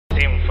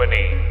2020.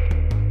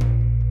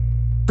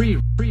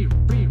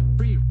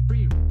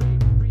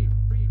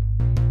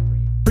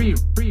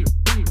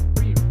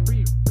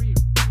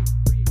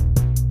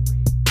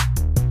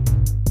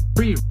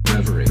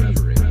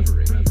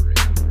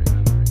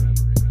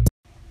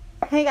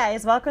 Hey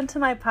guys, welcome to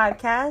my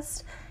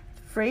podcast,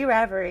 Free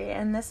Reverie,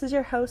 and this is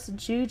your host,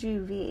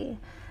 Juju V.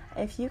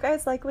 If you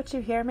guys like what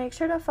you hear, make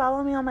sure to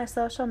follow me on my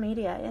social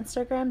media,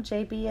 Instagram,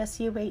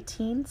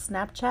 JBSU18,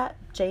 Snapchat,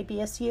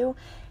 JBSU,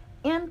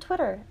 and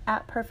Twitter,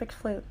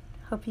 @PerfectFlute.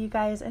 Hope you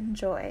guys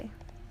enjoy.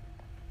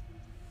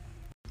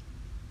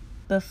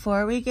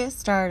 Before we get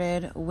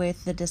started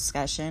with the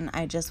discussion,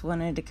 I just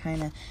wanted to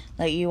kind of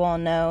let you all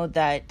know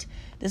that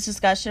this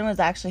discussion was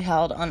actually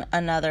held on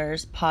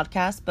another's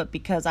podcast, but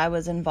because I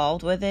was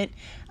involved with it,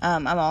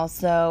 I'm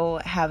also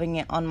having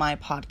it on my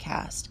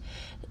podcast.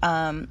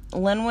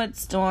 Linwood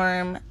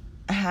Storm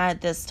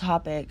had this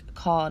topic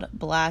called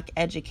Black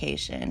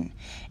Education,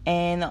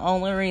 and the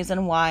only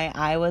reason why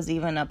I was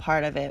even a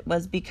part of it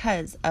was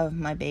because of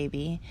my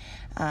baby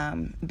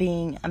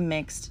being a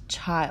mixed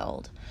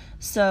child.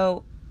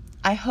 So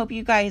I hope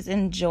you guys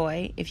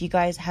enjoy. If you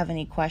guys have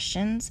any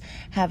questions,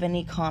 have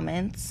any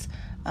comments,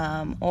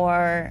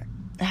 or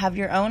have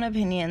your own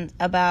opinions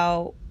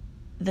about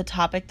the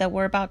topic that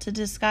we're about to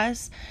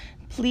discuss,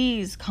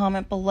 please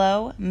comment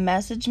below,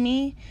 message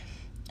me,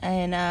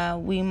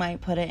 and we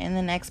might put it in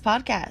the next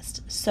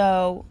podcast.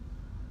 So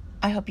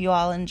I hope you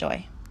all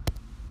enjoy.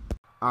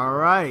 All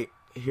right,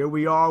 here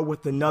we are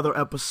with another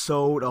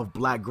episode of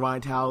Black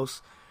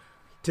Grindhouse.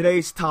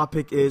 Today's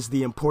topic is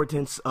the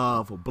importance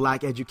of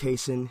Black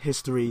education,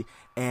 history,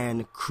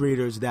 and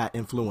creators that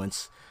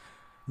influence.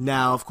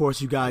 Now, of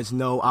course, you guys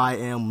know I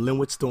am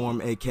Linwood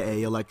Storm,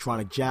 a.k.a.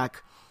 Electronic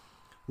Jack,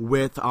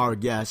 with our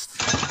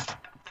guests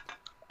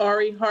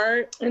Ari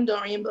Hart and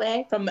Dorian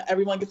Black from the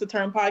Everyone Gets a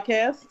Turn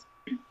podcast.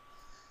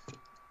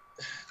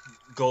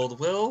 Gold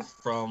Will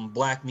from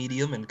Black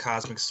Medium and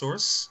Cosmic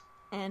Source.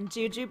 And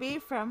Juju B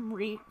from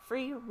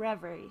Free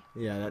Reverie.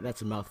 Yeah,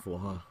 that's a mouthful,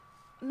 huh?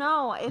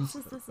 No, it's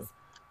just this is...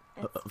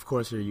 Of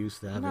course you're used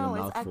to having a mouthful.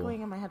 No, it's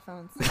echoing in my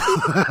headphones.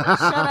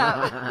 Shut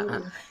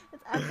up.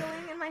 It's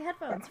echoing in my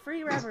headphones.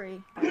 Free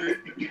Reverie.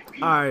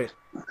 All right.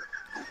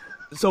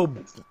 So,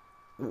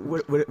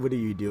 what are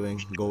you doing,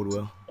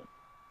 Goldwill?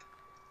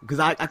 Because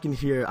I can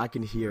hear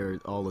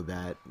all of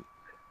that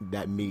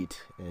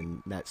meat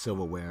and that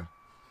silverware.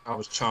 I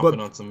was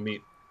chomping on some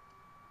meat.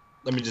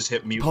 Let me just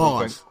hit mute.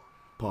 Pause.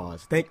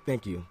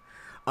 Thank you.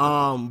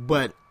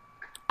 But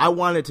I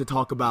wanted to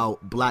talk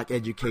about Black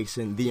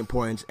education, the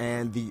importance,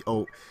 and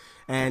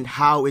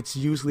how it's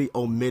usually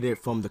omitted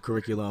from the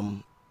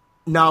curriculum.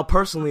 Now,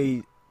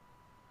 personally,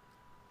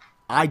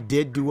 I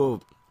did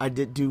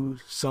do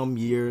some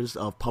years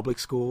of public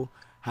school.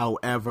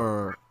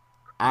 However,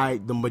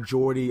 the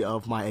majority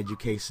of my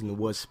education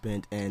was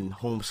spent in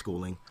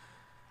homeschooling,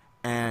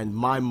 and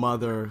my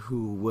mother,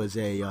 who was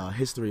a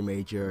history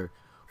major,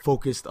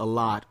 focused a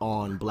lot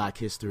on Black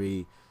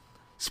history,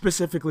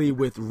 specifically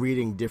with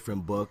reading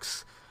different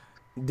books.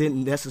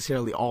 Didn't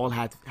necessarily all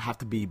have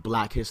to be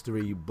Black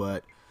history,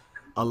 but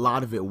a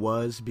lot of it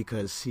was,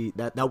 because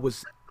that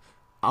was,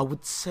 I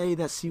would say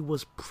that she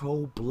was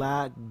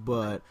pro-Black,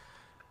 but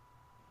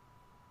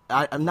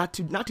I'm not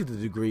to the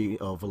degree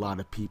of a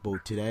lot of people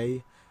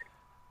today.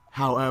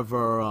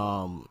 However,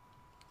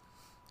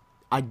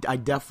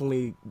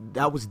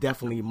 that was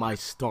definitely my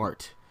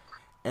start,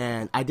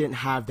 and I didn't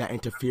have that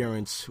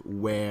interference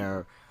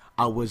where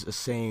I was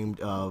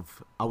ashamed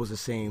of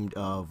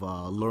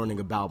learning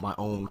about my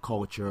own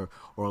culture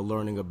or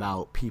learning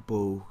about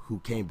people who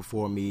came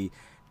before me,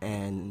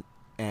 and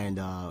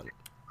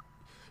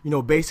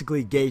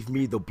basically gave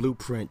me the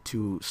blueprint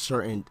to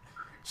certain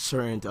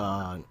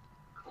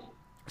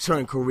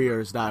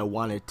careers that I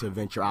wanted to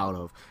venture out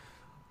of,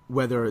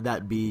 whether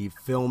that be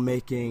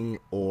filmmaking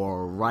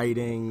or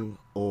writing,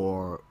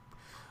 or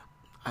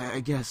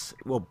I guess,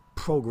 well,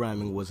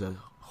 programming was a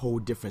whole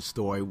different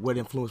story. What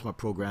influenced my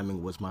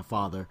programming was my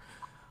father.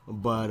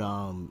 But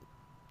I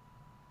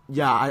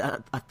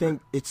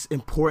think it's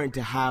important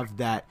to have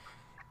that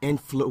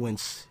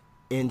influence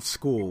in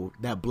school,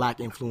 that Black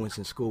influence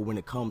in school when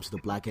it comes to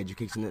Black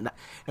education.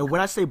 And when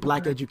I say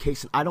Black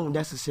education, I don't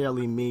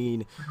necessarily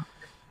mean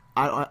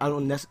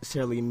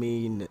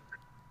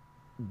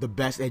the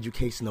best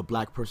education a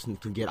Black person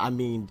can get. I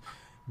mean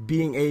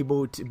being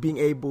able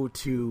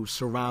to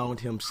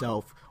surround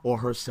himself or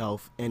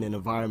herself in an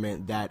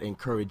environment that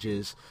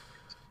encourages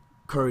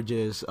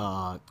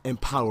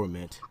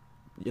empowerment.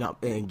 And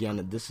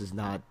again, this is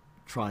not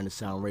trying to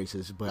sound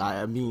racist, but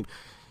I mean,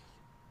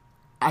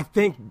 I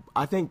think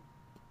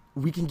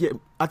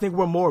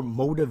we're more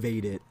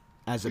motivated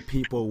as a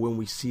people when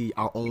we see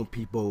our own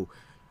people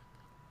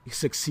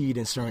succeed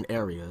in certain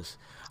areas.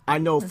 I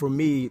know for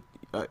me,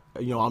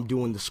 I'm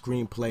doing the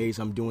screenplays,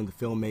 I'm doing the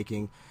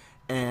filmmaking,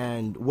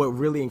 and what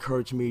really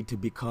encouraged me to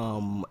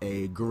become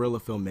a guerrilla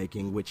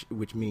filmmaking,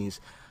 which means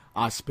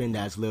I spend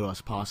as little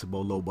as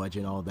possible, low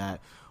budget and all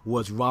that,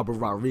 was Robert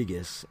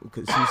Rodriguez,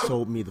 because he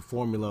sold me the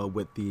formula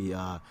with the,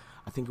 I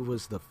think it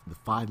was the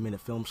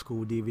 5-Minute Film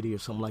School DVD or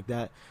something like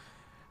that.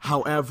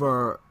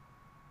 However,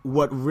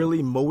 what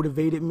really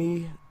motivated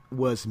me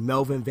was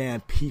Melvin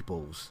Van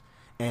Peebles,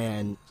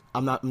 and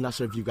I'm not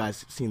sure if you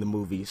guys seen the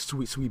movie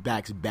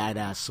Sweetback's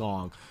Badass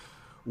Song,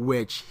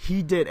 which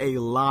he did a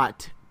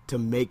lot to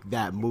make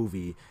that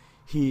movie.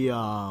 He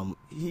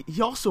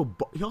also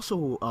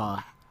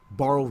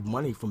borrowed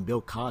money from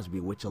Bill Cosby,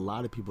 which a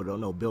lot of people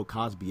don't know. Bill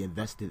Cosby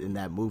invested in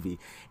that movie.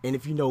 And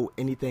if you know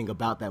anything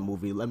about that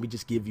movie, let me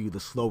just give you the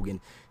slogan.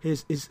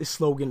 His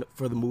slogan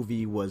for the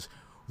movie was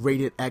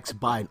rated X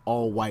by an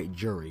all-white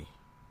jury.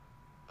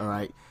 All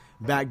right.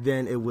 Back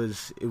then it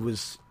was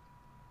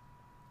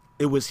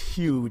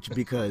huge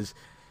because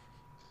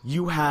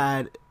you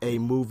had a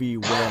movie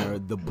where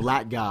the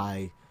black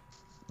guy,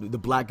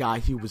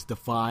 he was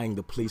defying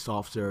the police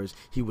officers.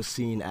 He was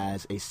seen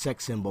as a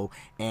sex symbol,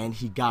 and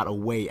he got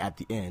away at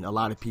the end. A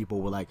lot of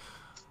people were like,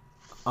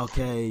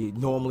 okay,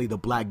 normally the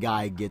black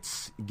guy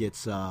gets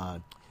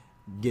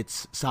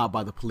stopped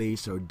by the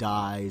police or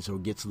dies or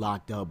gets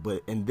locked up,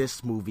 but in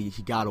this movie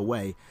he got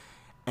away.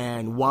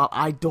 And while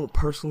I don't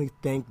personally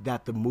think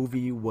that the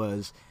movie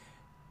was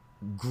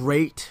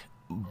great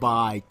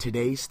by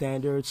today's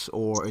standards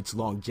or its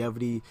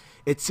longevity,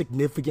 its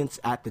significance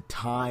at the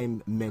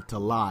time meant a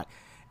lot.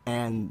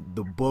 And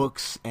the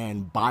books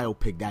and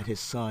biopic that his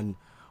son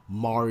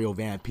Mario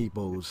Van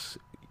Peebles,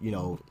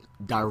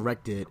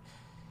 directed,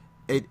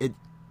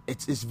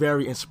 it's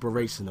very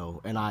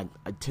inspirational, and I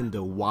tend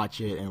to watch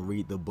it and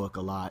read the book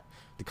a lot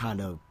to kind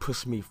of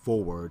push me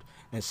forward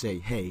and say,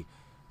 hey,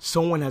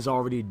 someone has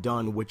already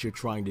done what you're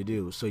trying to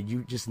do, so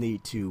you just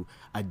need to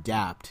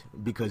adapt,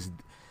 because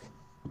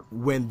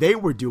when they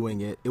were doing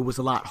it, it was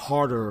a lot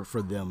harder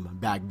for them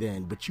back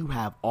then, but you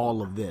have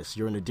all of this.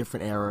 You're in a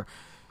different era.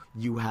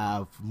 You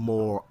have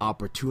more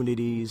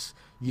opportunities.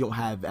 You don't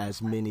have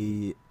as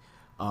many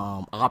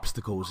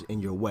obstacles in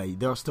your way.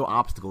 There are still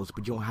obstacles,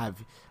 but you don't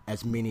have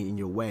as many in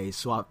your way.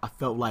 So I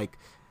felt like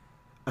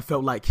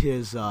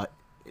his I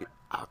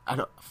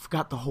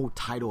forgot the whole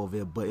title of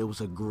it, but it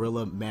was a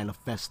guerrilla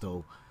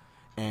manifesto,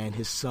 and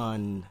his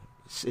son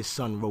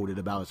wrote it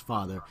about his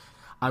father.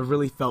 I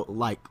really felt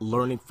like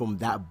learning from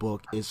that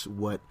book is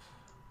what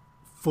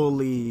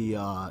fully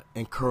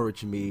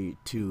encouraged me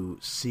to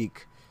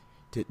seek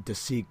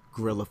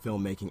guerrilla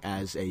filmmaking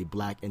as a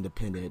black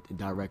independent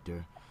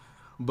director.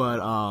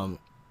 But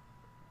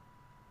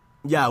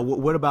yeah,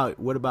 what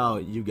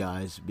about you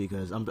guys?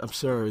 Because I'm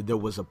sure there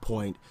was a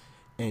point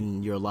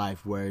in your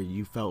life where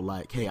you felt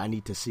like, hey, I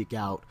need to seek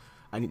out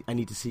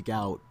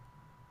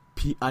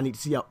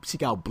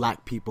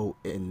black people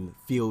in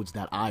fields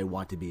that I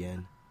want to be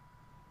in,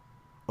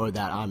 or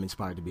that I'm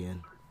inspired to be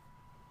in.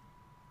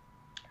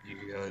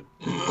 You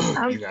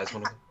guys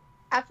want to?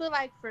 I feel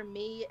like for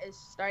me, it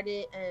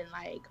started in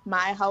like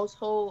my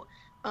household,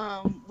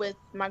 with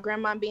my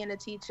grandma being a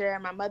teacher,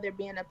 my mother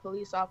being a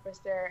police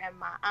officer, and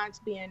my aunts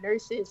being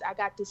nurses. I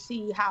got to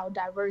see how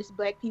diverse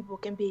black people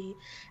can be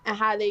and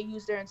how they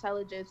use their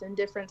intelligence in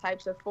different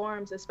types of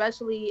forms,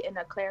 especially in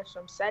a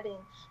classroom setting.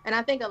 And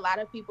I think a lot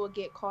of people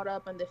get caught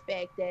up in the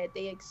fact that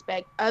they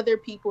expect other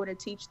people to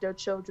teach their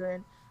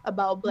children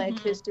about black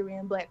history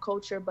and black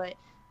culture, but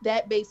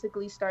that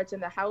basically starts in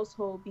the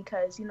household,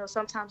 because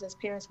sometimes as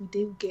parents we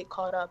do get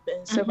caught up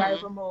in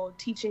survival mode,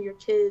 teaching your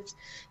kids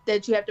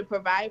that you have to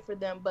provide for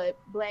them, but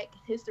black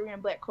history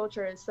and black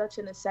culture is such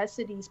a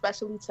necessity,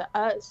 especially to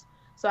us.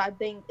 So I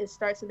think it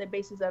starts in the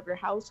basis of your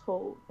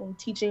household and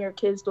teaching your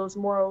kids those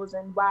morals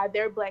and why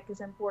their black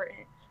is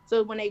important.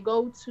 So when they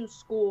go to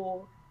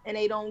school and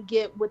they don't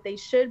get what they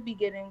should be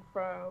getting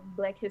from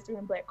black history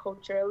and black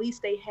culture, at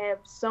least they have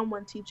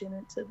someone teaching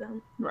it to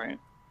them. Right.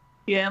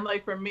 Yeah, and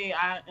like for me,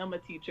 I am a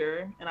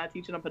teacher, and I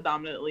teach in a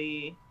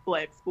predominantly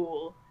black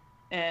school.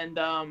 And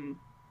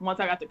once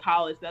I got to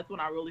college, that's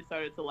when I really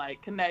started to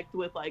like connect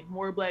with like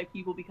more black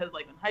people, because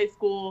like in high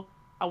school,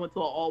 I went to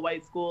an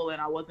all-white school and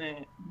I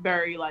wasn't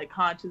very like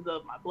conscious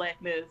of my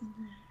blackness.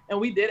 And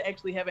we did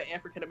actually have an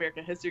African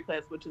American history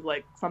class, which is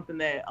like something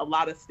that a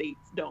lot of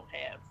states don't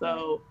have.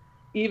 So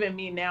even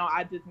me now,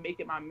 I just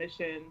make it my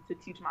mission to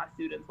teach my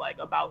students like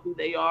about who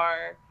they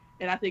are.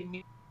 And I think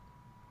me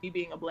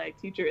being a black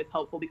teacher is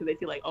helpful, because they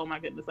feel like, oh my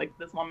goodness, like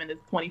this woman is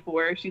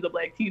 24, she's a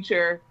black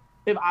teacher,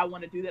 if I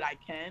want to do that I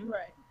can.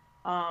 Right.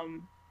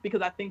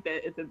 Because I think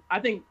that I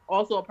think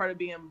also a part of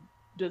being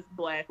just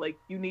black, like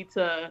you need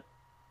to,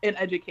 in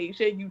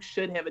education, you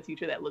should have a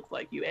teacher that looks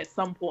like you at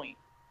some point,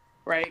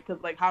 right?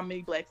 Because like how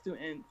many black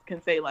students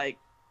can say like,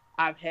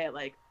 I've had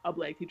like a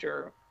black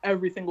teacher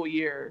every single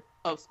year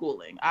of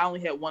schooling? I only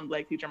had one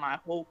black teacher my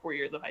whole 4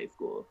 years of high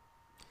school.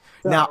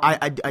 So, now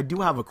I do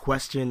have a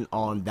question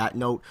on that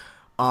note.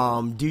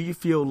 Do you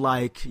feel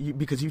like,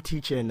 because you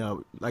teach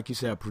in, like you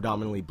said, a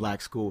predominantly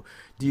black school,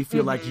 do you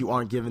feel like you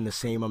aren't given the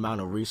same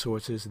amount of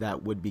resources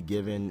that would be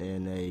given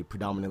in a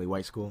predominantly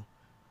white school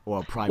or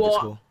a private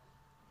school?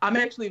 I'm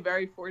actually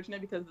very fortunate,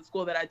 because the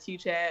school that I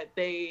teach at,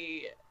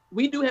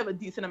 we do have a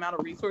decent amount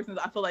of resources.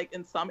 I feel like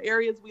in some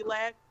areas we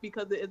lack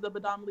because it is a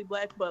predominantly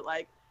black, but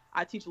like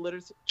I teach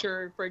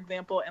literature, for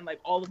example, and like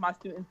all of my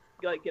students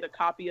like get a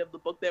copy of the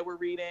book that we're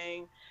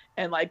reading.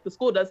 And like the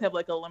school does have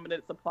like a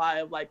limited supply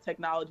of like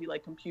technology,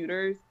 like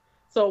computers.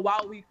 So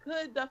while we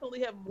could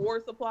definitely have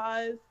more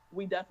supplies,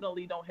 we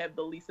definitely don't have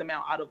the least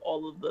amount out of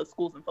all of the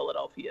schools in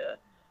Philadelphia.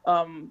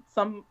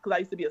 Because I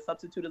used to be a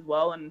substitute as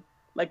well, and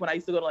like when I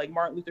used to go to like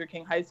Martin Luther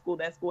King High School,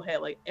 that school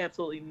had like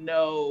absolutely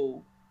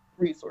no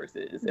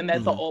resources, and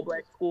that's an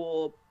all-black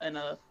school and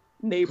a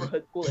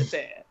neighborhood school at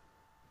that.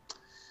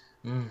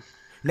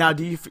 Now,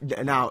 do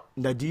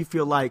you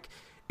feel like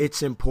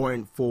it's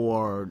important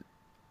for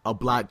a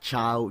black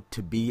child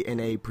to be in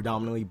a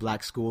predominantly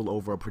black school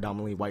over a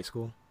predominantly white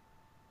school?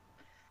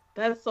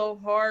 That's so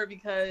hard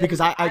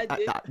because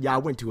I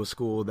went to a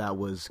school that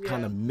was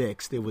kind of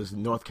mixed. It was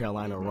North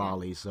Carolina,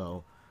 Raleigh,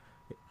 so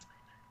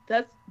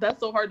that's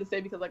so hard to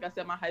say because, like I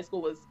said, my high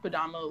school was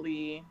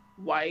predominantly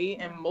white,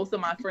 and most of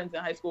my friends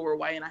in high school were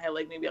white, and I had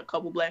like maybe a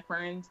couple black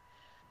friends.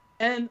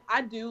 And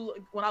I do,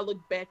 when I look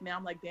back now,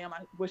 I'm like, damn,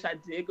 I wish I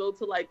did go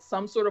to like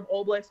some sort of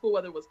all black school,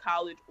 whether it was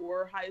college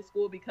or high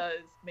school,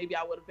 because maybe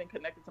I would have been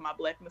connected to my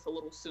blackness a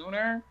little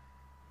sooner.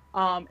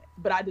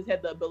 But I just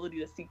had the ability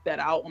to seek that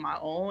out on my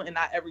own, and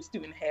not every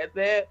student has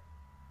that.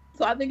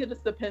 So I think it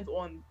just depends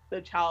on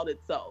the child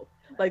itself.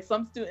 Like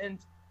some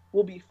students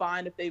will be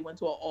fine if they went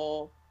to an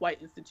all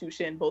white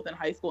institution, both in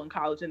high school and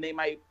college, and they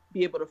might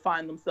be able to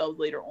find themselves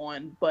later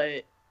on.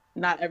 But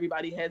not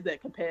everybody has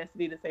that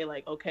capacity to say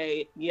like,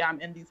 okay, yeah,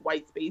 I'm in these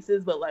white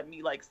spaces, but let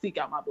me like seek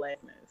out my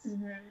blackness.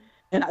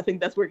 And I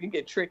think that's where it can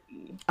get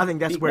tricky. I think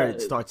that's where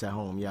it starts at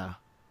home. Yeah.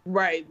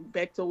 Right.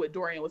 Back to what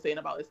Dorian was saying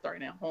about it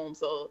starting at home.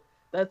 So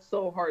that's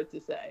so hard to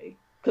say.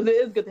 Because it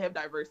is good to have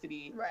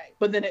diversity, right?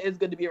 But then it is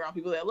good to be around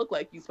people that look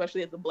like you,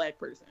 especially as a black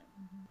person.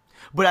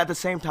 But at the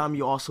same time,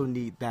 you also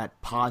need that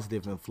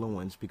positive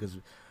influence because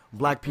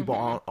black people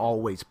aren't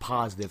always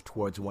positive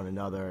towards one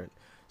another.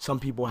 Some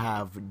people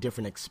have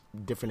different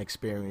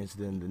experience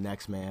than the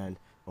next man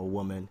or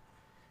woman,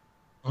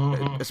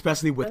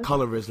 especially with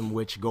colorism,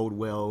 which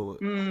Goldwell,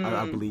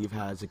 I believe,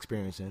 has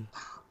experience in.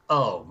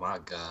 Oh my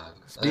God!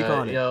 Speak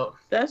on it. Yo,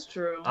 that's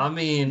true. I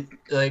mean,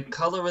 like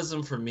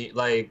colorism for me,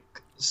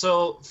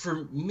 so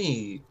for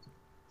me,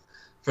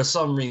 for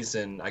some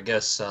reason, I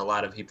guess a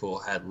lot of people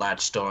had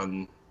latched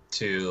on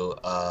to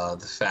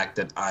the fact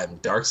that I'm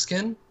dark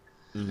skinned,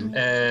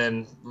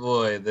 and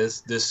boy,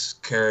 this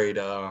carried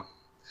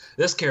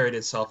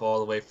itself all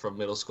the way from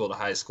middle school to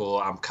high school.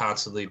 I'm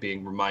constantly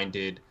being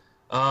reminded,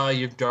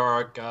 you're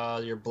dark,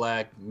 you're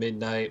black,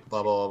 midnight,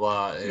 blah blah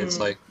blah. It's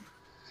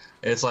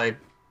like.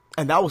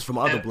 And that was from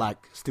other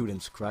black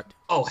students, correct?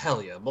 Oh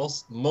hell yeah,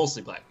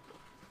 mostly black.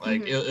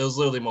 Like it was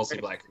literally mostly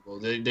black people.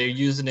 They're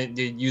using it.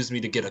 They use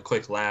me to get a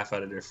quick laugh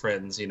out of their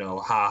friends. You know,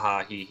 ha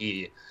ha he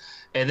he.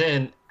 And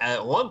then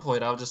at one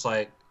point I was just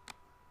like,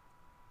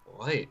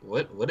 wait,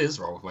 what is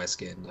wrong with my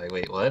skin? Like,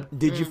 wait, what?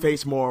 Did you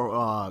face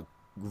more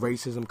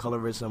racism,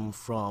 colorism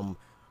from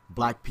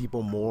black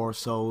people more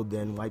so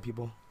than white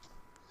people?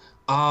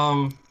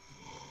 I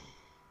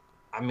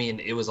mean,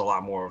 it was a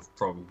lot more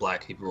from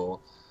black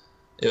people.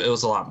 It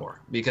was a lot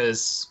more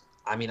because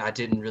I mean I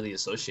didn't really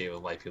associate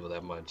with white people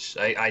that much.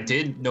 I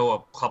did know a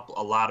couple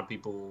of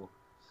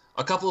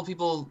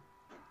people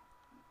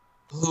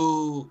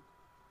who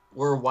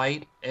were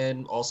white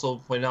and also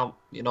pointed out,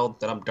 you know,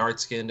 that I'm dark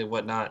skinned and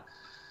whatnot.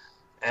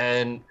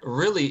 And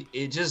really,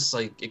 it just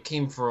like it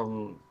came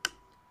from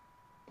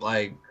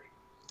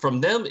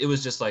them. It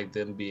was just like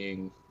them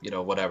being, you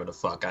know, whatever the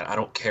fuck. I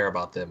don't care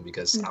about them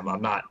because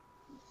I'm not.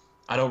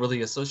 I don't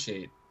really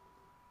associate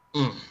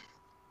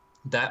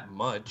that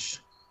much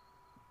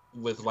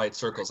with white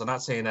circles. I'm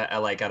not saying that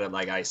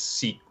I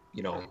seek,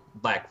 you know,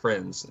 black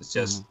friends. It's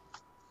just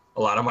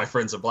a lot of my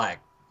friends are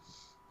black.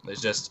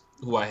 It's just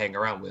who I hang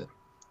around with.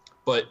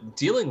 But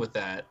dealing with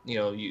that, you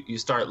know, you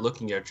start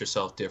looking at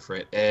yourself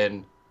different.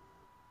 And,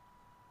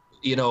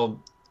 you know,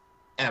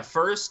 at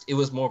first it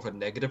was more of a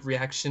negative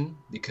reaction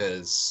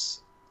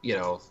because, you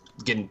know,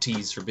 getting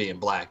teased for being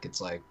black,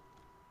 it's like,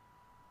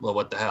 well,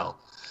 what the hell?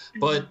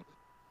 But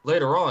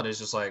later on, it's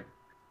just like,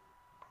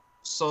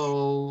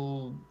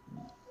 so,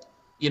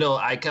 you know,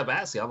 I kept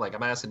asking.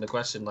 I'm asking the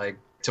question like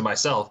to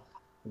myself,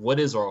 what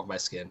is wrong with my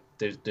skin?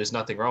 There's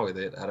nothing wrong with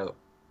it. I don't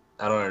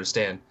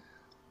understand.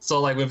 So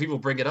like when people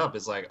bring it up,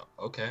 it's like,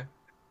 okay.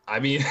 I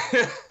mean,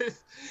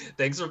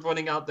 thanks for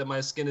pointing out that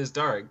my skin is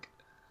dark,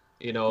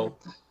 you know.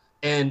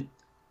 And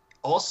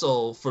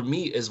also for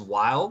me is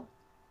wild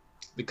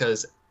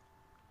because,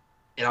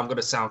 and I'm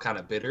gonna sound kind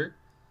of bitter.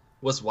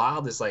 What's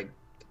wild is like,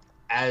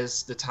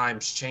 as the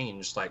times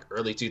changed, like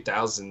early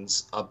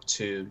 2000s up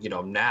to, you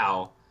know,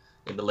 now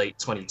in the late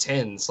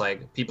 2010s,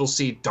 like people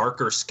see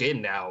darker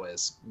skin now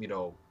as, you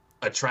know,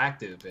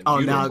 attractive and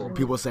beautiful. Now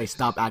people say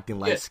stop acting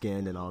light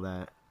skinned and all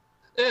that.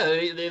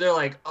 Yeah, they're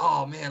like,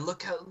 oh man,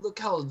 look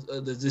how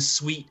this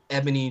sweet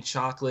ebony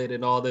chocolate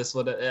and all this.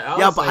 But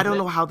I don't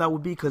know how that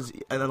would be because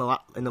in a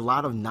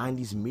lot of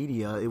 90s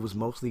media, it was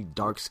mostly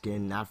dark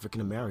skinned African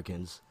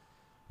Americans.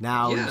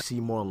 Now you see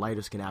more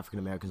lighter skinned African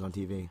Americans on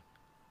TV.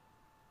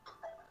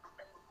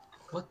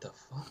 What the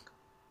fuck?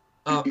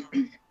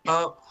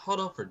 Hold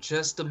on for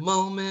just a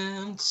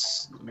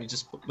moment. Let me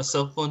just put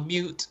myself on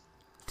mute.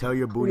 Tell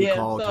your booty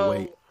call to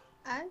wait.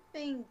 I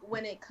think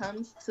when it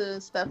comes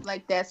to stuff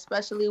like that,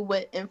 especially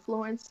with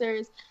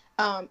influencers,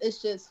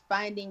 it's just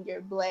finding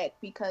your black,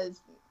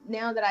 because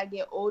now that I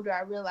get older,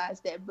 I realize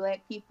that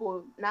black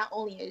people not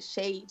only in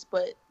shades,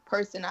 but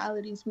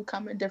personalities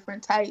become in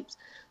different types.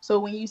 So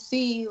when you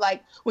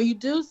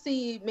do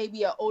see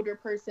maybe an older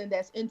person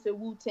that's into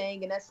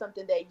Wu-Tang and that's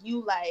something that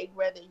you like,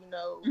 whether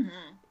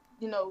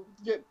your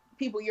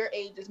people your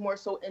age is more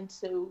so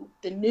into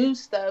the new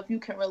stuff, you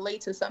can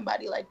relate to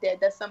somebody like that.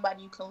 That's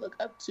somebody you can look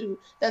up to.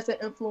 That's an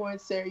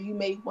influencer you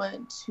may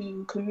want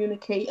to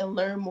communicate and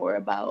learn more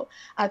about.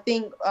 I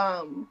think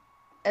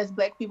as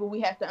black people, we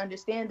have to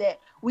understand that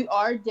we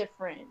are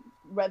different,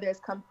 whether it's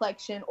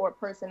complexion or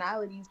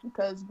personalities,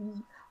 because we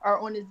are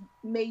on this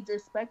major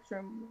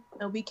spectrum,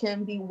 and we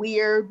can be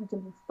weird, we can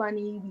be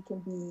funny, we can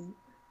be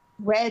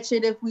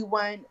ratchet if we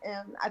want.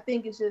 And I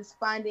think it's just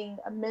finding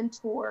a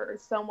mentor or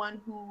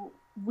someone who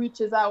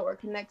reaches out or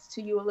connects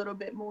to you a little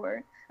bit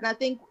more. And I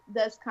think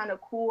that's kind of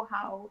cool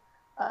how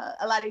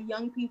a lot of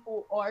young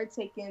people are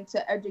taken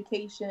to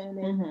education,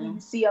 and you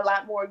see a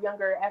lot more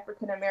younger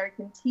African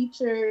American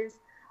teachers,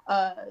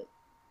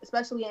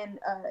 especially in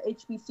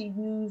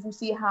HBCUs. You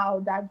see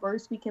how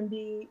diverse we can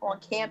be on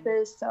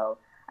campus. So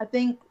I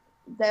think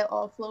that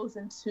all flows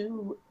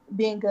into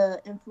being an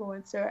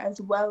influencer, as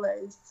well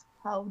as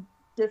how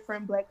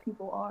different black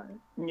people are.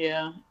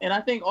 Yeah. And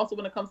I think also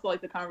when it comes to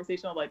like the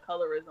conversation of like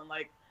colorism,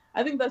 like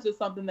I think that's just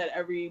something that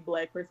every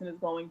black person is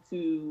going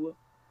to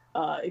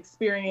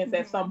experience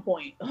at some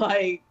point.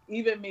 Like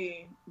even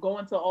me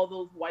going to all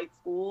those white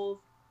schools,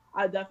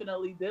 I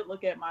definitely did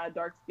look at my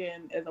dark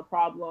skin as a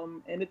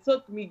problem, and it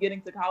took me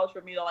getting to college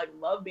for me to like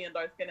love being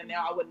dark skinned, and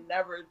now I would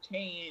never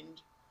change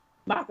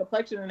my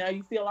complexion. And now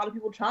you see a lot of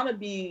people trying to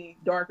be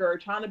darker or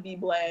trying to be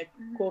black,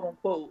 quote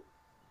unquote.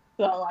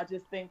 So I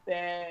just think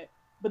that,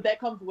 but that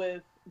comes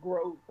with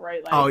growth,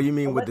 right? Like, oh, you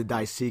mean with the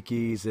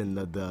daisikis and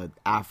the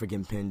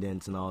African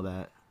pendants and all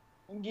that?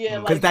 Yeah,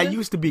 because that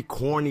used to be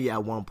corny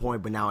at one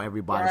point, but now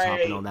everybody's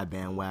hopping on that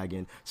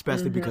bandwagon,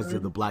 especially because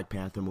of the Black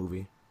Panther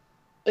movie.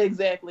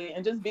 Exactly.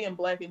 And just being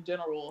black in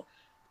general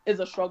is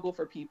a struggle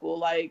for people.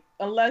 Like,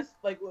 unless,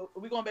 like,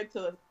 we're going back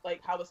to,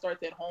 like, how it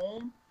starts at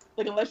home.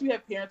 Like, unless you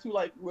have parents who,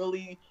 like,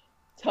 really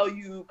tell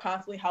you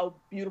constantly how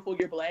beautiful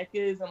your black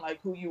is and,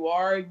 like, who you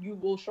are, you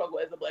will struggle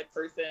as a black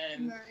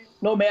person,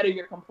 no matter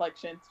your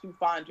complexion, to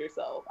find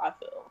yourself, I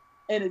feel.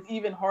 And it's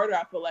even harder,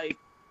 I feel like,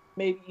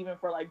 maybe even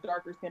for, like,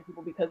 darker skinned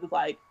people, because it's,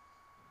 like,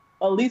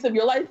 at least if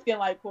you're light skinned,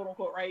 like, quote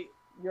unquote, right,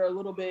 you're a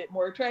little bit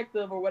more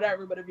attractive or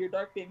whatever, but if you're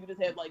dark skinned, you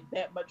just have like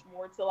that much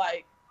more to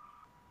like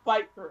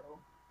fight through.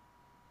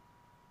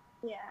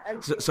 Yeah.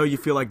 So you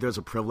feel like there's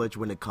a privilege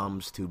when it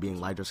comes to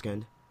being lighter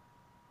skinned?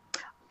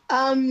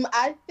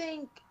 I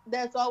think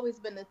that's always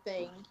been a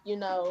thing,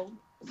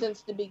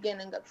 since the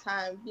beginning of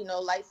time.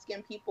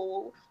 Light-skinned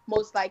people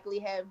most likely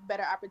have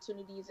better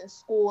opportunities in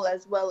school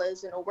as well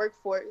as in a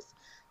workforce.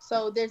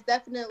 So there's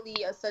definitely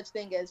a such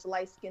thing as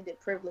light-skinned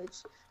privilege.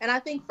 And I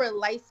think for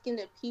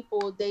light-skinned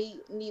people, they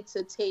need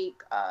to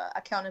take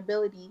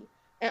accountability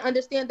and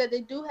understand that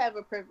they do have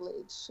a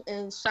privilege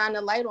and shine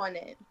a light on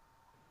it.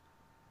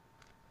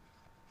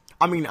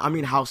 I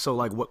mean, how so?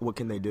 Like, what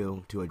can they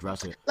do to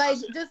address it? Like,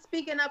 just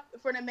speaking up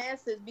for the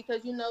masses,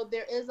 because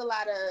there is a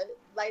lot of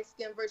light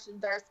skin versus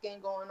dark skin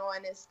going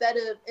on. Instead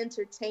of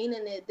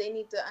entertaining it, they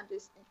need to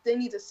they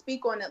need to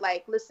speak on it.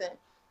 Like, listen,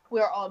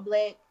 we're all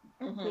black.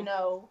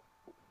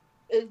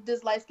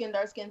 This light skin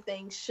dark skin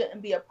thing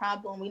shouldn't be a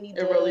problem.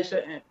 It really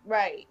shouldn't.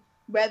 Right,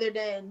 rather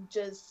than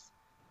just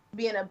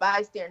being a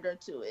bystander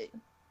to it.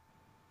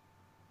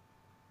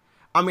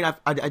 I mean,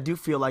 I do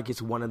feel like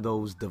it's one of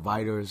those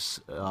dividers,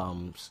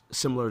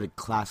 similar to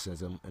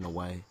classism in a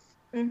way,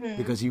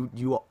 because you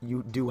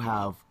do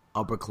have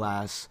upper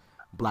class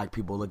black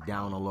people look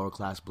down on lower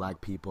class black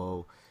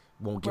people,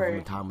 won't give them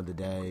the time of the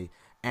day,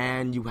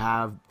 and you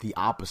have the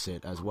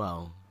opposite as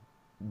well,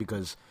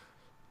 because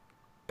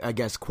I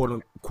guess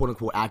quote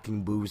unquote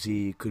acting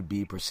bougie could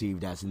be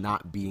perceived as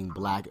not being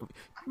black.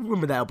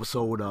 Remember that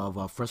episode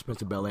of Fresh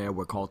Prince of Bel-Air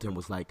where Carlton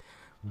was like,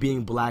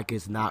 being black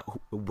is not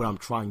what I'm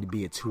trying to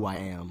be, it's who I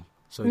am.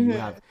 So you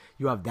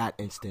have that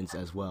instance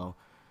as well.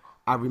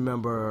 I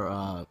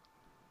remember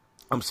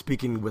I'm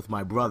speaking with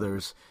my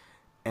brothers,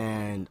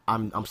 and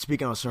I'm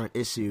speaking on certain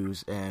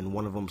issues, and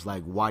one of them's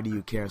like, why do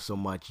you care so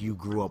much? You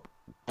grew up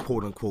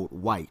quote unquote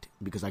white,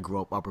 because I grew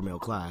up upper middle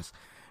class.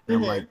 And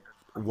I'm like,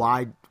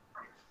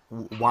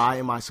 why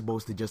am I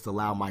supposed to just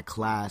allow my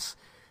class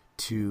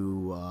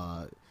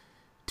to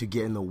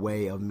get in the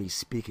way of me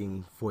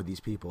speaking for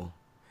these people?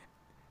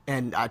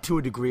 And to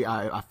a degree,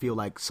 I feel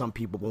like some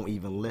people won't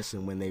even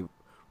listen when they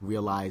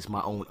realize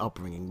my own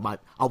upbringing.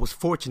 I was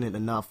fortunate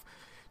enough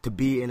to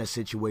be in a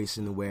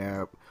situation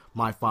where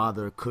my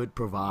father could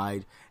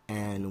provide,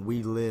 and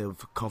we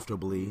live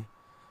comfortably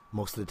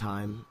most of the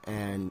time.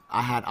 And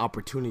I had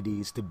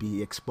opportunities to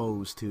be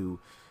exposed to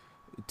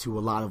a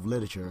lot of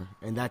literature,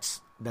 and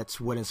that's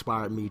what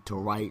inspired me to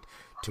write,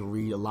 to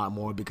read a lot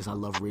more, because I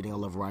love reading, I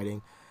love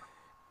writing.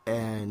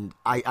 and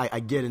I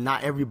get it.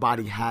 Not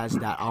everybody has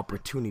that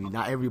opportunity.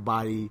 Not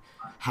everybody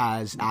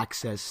has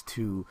access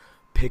to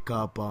pick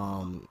up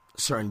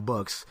certain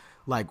books,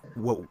 like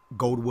what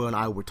Goldwell and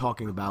I were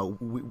talking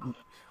about.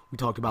 We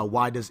talked about,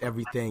 why does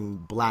everything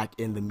black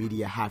in the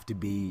media have to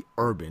be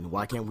urban?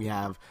 Why can't we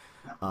have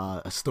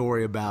a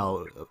story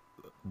about a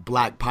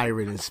black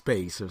pirate in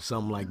space or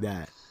something like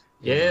that?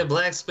 Yeah,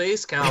 Black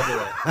Space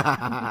Cowboy.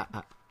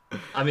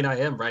 I mean, I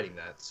am writing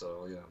that,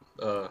 so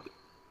yeah.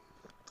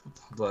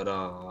 But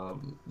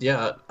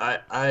yeah,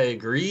 I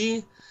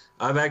agree.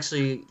 I've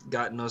actually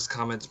gotten those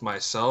comments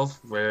myself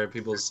where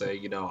people say,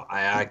 you know,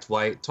 I act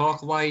white,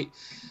 talk white,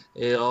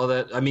 all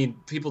that. I mean,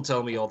 people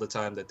tell me all the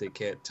time that they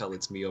can't tell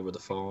it's me over the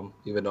phone,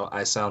 even though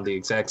I sound the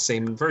exact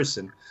same in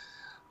person.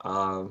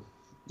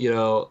 You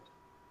know,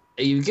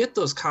 you get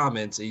those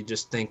comments and you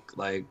just think,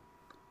 like,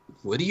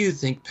 what do you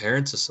think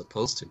parents are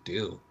supposed to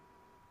do?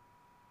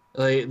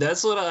 Like,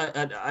 that's what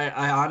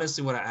I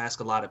honestly want to ask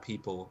a lot of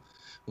people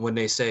when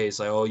they say, it's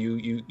like, oh,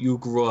 you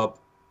grew up,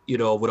 you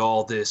know, with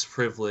all this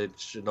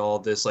privilege and all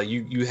this, like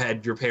you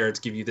had your parents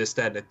give you this,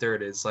 that, and the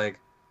third. It's like,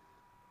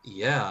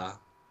 yeah,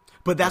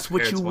 but that's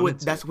what you would.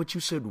 That's what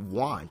you should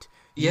want.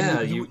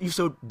 Yeah, you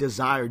should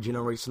desire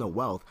generational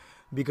wealth,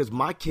 because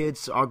my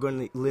kids are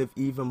going to live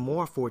even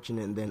more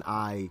fortunate than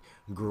I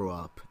grew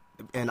up,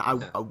 and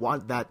I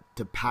want that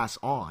to pass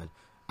on.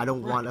 I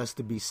don't want us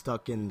to be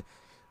stuck in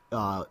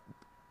the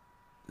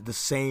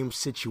same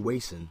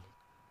situation.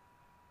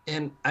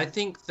 And I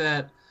think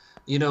that,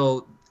 you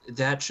know,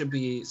 that should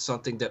be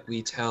something that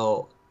we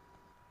tell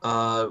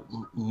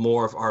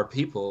more of our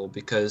people,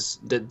 because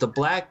the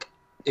black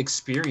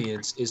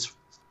experience is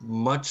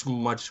much,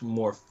 much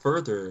more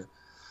further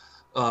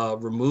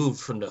removed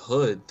from the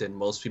hood than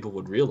most people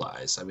would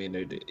realize. I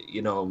mean,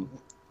 you know,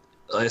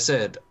 like I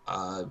said,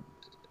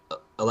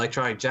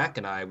 Electronic Jack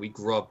and I, we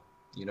grew up,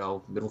 you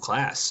know, middle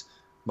class.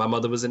 My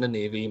mother was in the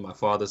Navy. My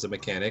father's a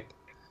mechanic.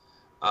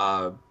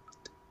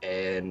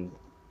 And,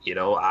 you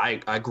know,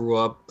 I grew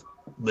up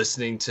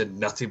listening to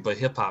nothing but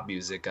hip hop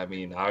music. I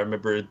mean, I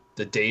remember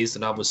the days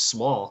that I was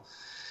small,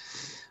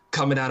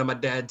 coming out of my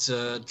dad's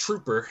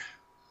Trooper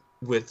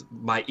with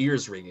my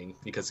ears ringing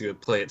because he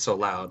would play it so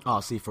loud.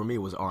 Oh, see, for me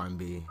it was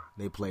R&B.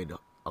 They played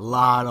a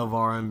lot of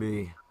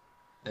R&B.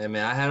 And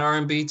man, I had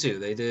R&B too.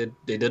 They did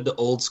the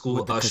old school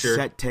with the Usher,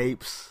 cassette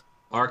tapes,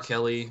 R.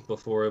 Kelly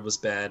before it was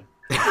bad.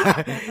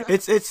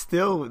 it's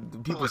still,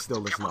 people still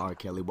listen to R.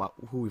 Kelly.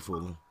 Who we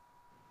fooling?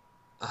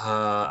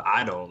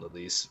 I don't, at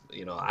least.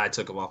 You know, I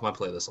took him off my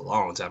playlist a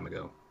long time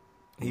ago.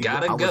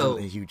 I wasn't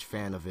a huge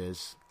fan of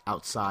his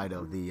outside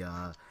of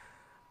the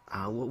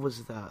what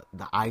was the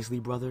Isley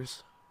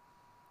Brothers?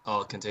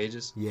 Oh,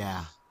 Contagious?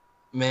 Yeah.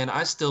 Man,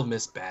 I still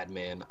miss Bad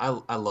Man.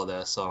 I love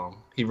that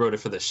song. He wrote it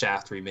for the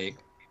Shaft remake.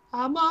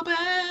 I'm a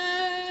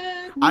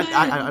bad man.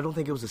 I don't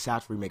think it was a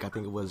Shaft remake. I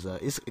think it was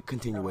it's a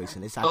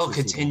continuation. It's actually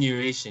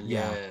continuation.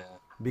 Yeah.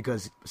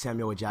 Because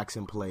Samuel L.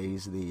 Jackson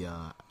plays the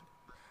I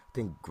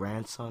think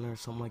grandson or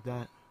something like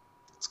that.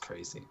 It's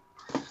crazy.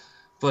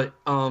 But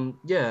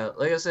yeah,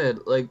 like I said,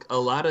 like a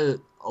lot of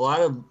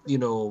you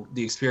know,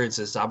 the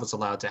experiences I was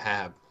allowed to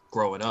have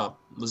growing up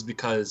was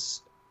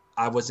because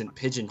I wasn't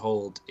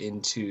pigeonholed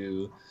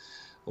into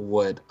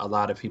what a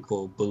lot of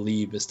people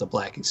believe is the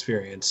black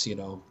experience. You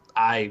know,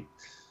 I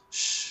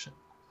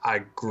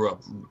grew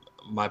up,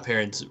 my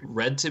parents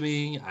read to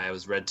me, I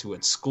was read to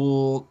at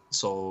school,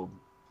 so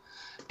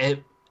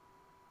and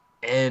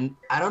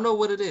I don't know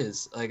what it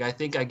is. Like, I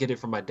think I get it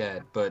from my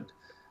dad, but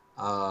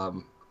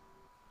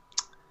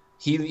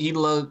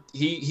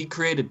he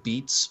created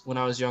beats when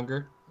I was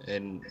younger,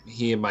 and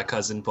he and my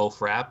cousin both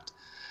rapped.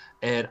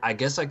 And I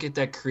guess I get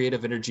that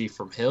creative energy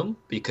from him,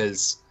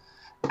 because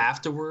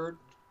afterward,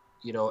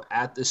 you know,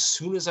 as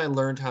soon as I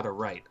learned how to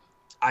write,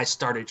 I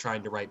started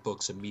trying to write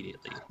books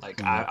immediately.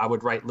 Like, I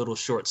would write little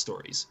short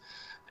stories,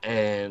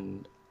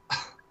 and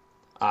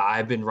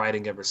I've been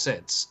writing ever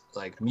since.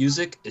 Like,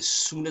 music, as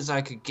soon as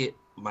I could get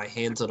my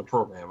hands on a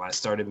program, I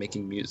started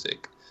making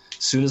music.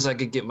 As soon as I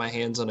could get my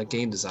hands on a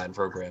game design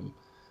program,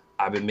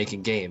 I've been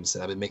making games,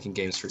 and I've been making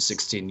games for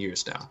 16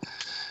 years now.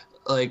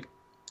 Like,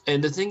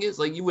 and the thing is,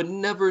 like, you would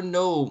never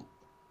know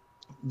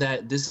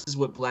that this is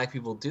what black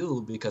people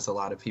do, because a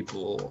lot of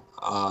people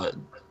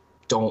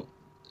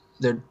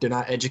they're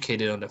not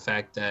educated on the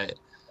fact that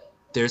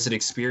there's an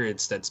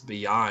experience that's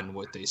beyond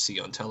what they see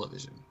on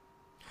television.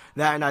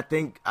 That, and I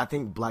think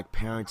black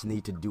parents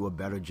need to do a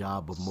better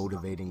job of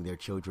motivating their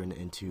children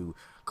into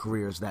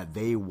careers that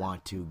they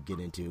want to get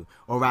into,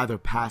 or rather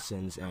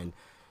passions, and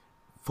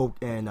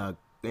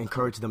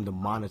encourage them to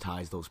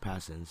monetize those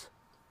passions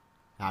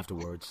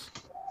afterwards.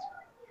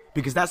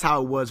 Because that's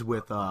how it was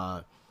with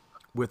my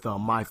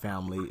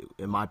family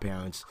and my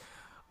parents.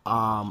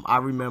 I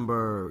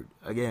remember,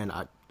 again,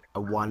 I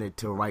wanted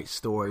to write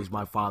stories.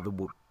 My father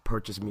would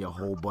purchase me a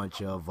whole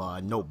bunch of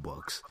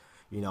notebooks.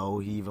 You know,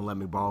 he even let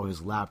me borrow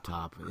his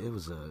laptop. It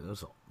was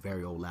a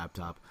very old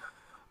laptop.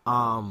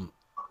 But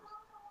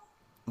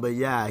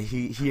yeah,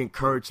 he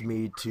encouraged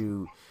me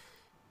to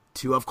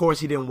of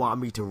course, he didn't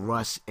want me to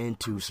rush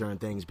into certain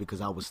things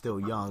because I was still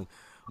young.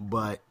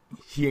 but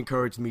he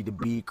encouraged me to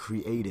be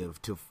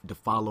creative, to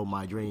follow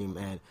my dream.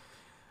 And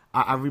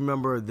I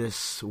remember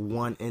this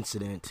one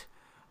incident,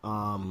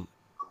 and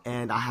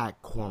I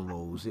had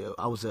cornrows.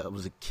 I was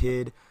a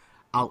kid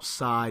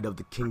outside of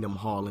the Kingdom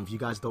Hall. And if you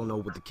guys don't know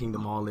what the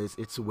Kingdom Hall is,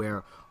 it's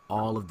where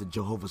all of the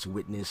Jehovah's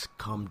Witnesses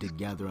come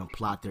together and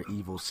plot their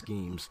evil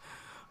schemes.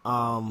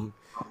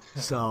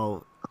 So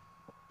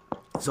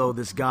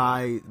this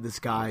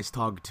guy's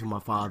talking to my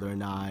father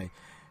and I,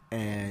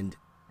 and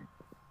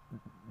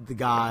the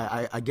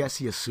guy, I guess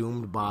he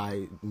assumed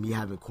by me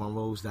having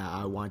cornrows that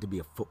I wanted to be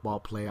a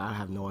football player. I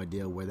have no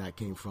idea where that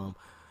came from.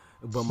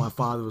 But my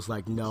father was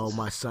like, no,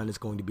 my son is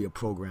going to be a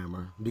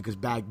programmer. Because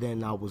back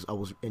then I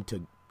was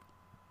into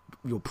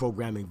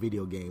programming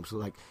video games. So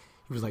like,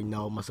 he was like,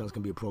 no, my son's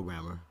going to be a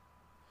programmer.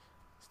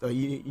 So,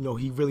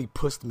 he really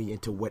pushed me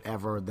into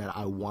whatever that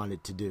I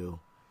wanted to do.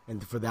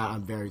 And for that,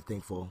 I'm very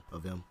thankful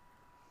of him.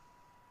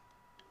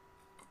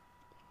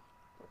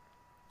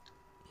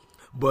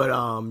 But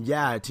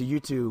yeah, to you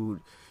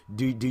two,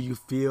 do you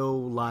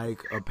feel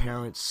like a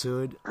parent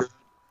should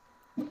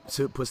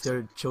push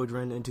their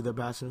children into their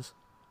passions?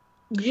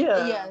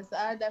 Yeah. Yes,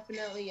 I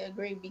definitely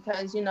agree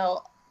because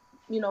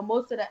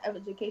most of the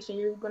education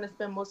you're going to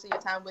spend most of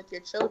your time with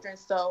your children,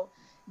 so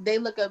they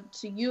look up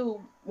to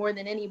you more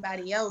than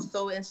anybody else.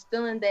 So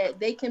instilling that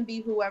they can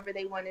be whoever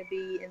they want to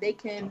be and they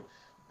can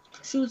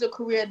choose a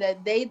career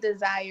that they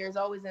desire is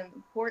always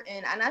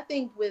important. And I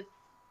think with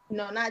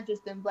not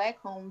just in Black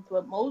homes,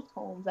 but most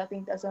homes, I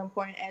think that's an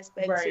important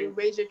aspect to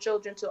raise your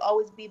children to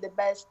always be the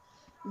best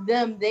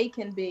them they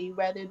can be,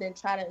 rather than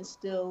try to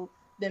instill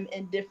them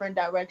in different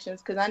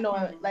directions. Because I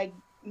know, like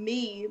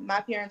me,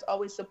 my parents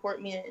always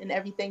support me in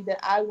everything that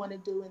I want to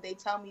do, and they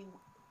tell me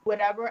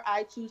whatever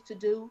I choose to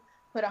do,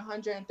 put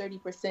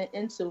 130%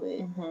 into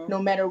it, no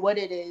matter what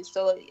it is.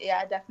 So yeah,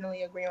 I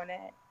definitely agree on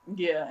that.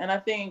 Yeah, and I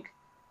think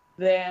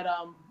that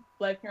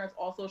Black parents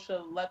also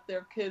should let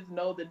their kids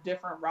know the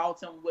different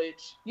routes in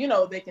which,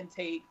 they can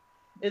take.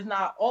 It's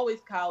not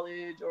always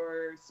college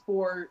or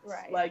sports,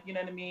 like, you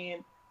know what I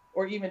mean?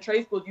 Or even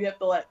trade schools. You have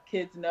to let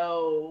kids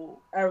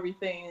know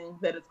everything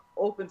that is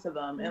open to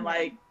them. And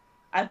like,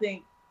 I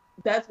think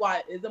that's why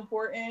it is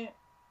important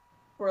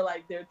for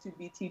like there to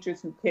be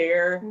teachers who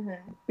care,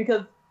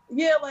 because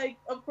yeah, like,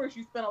 of course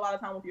you spend a lot of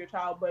time with your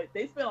child, but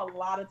they spend a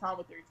lot of time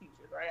with their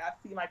teachers, right? I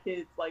see my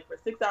kids like for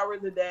 6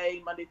 hours a day,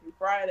 Monday through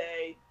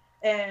Friday.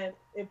 And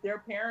if their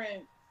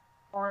parents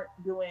aren't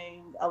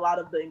doing a lot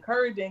of the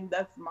encouraging,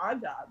 that's my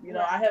job.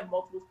 I have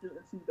multiple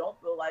students who don't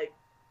feel like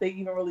they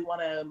even really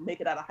want to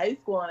make it out of high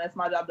school. And that's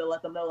my job to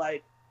let them know,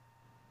 like,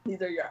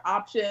 these are your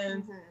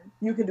options.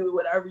 You can do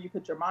whatever you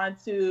put your mind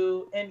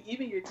to. And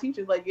even your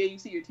teachers, like, yeah, you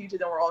see your teachers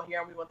and we're all here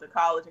and we went to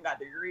college and got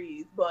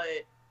degrees, but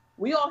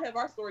we all have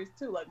our stories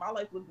too. Like, my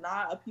life was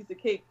not a piece of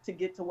cake to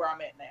get to where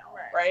I'm at now,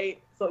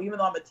 right? So even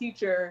though I'm a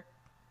teacher,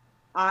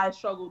 I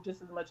struggled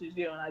just as much as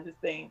you. And I just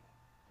think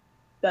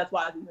that's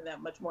why it's even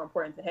that much more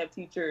important to have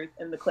teachers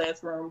in the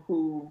classroom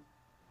who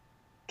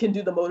can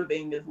do the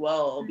motivating as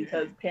well,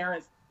 because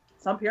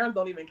some parents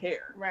don't even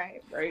care.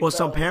 Right. Well,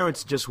 some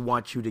parents just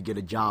want you to get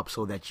a job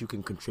so that you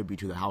can contribute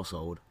to the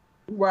household.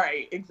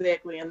 Right,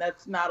 exactly. And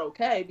that's not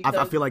okay. Because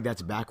I feel like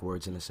that's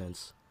backwards in a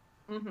sense.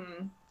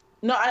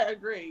 No, I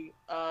agree.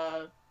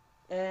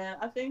 And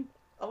I think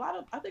a lot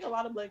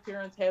of Black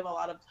parents have a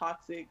lot of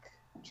toxic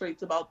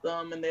traits about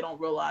them, and they don't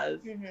realize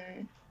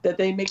that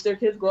they make their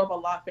kids grow up a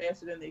lot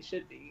faster than they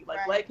should be. Like,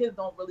 Black kids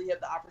don't really have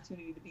the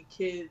opportunity to be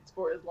kids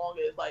for as long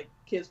as like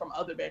kids from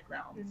other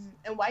backgrounds.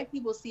 And white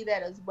people see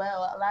that as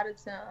well. A lot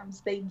of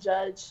times they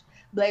judge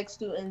Black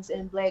students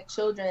and Black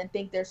children and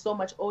think they're so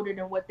much older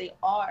than what they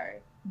are,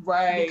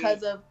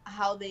 because of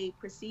how they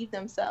perceive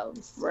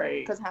themselves,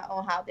 because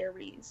on how they're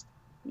raised.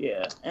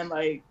 Yeah, and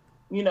like,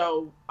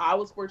 I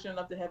was fortunate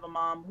enough to have a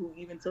mom who,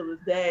 even to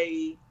this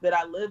day, that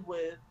I live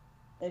with,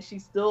 and she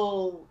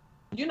still,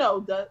 she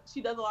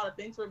does a lot of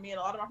things for me. And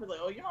a lot of my friends are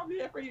like, oh, your mom do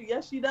that for you?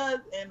 Yes, she does.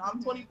 And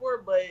I'm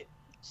 24, but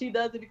she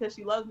does it because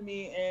she loves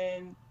me.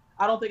 And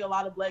I don't think a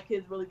lot of Black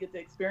kids really get to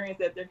experience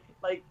that. They're,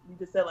 like you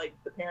just said, like,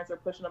 the parents are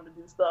pushing them to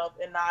do stuff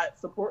and not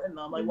supporting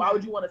them. Like, why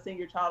would you want to send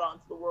your child out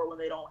into the world when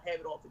they don't have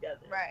it all together?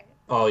 Right.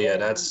 Oh yeah,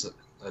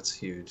 that's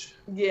huge.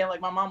 Yeah,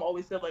 like my mom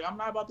always said, like, I'm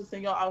not about to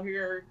send y'all out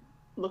here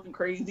looking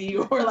crazy,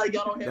 or like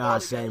y'all don't have all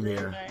same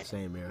here.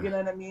 You know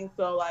what I mean?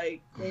 So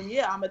like, and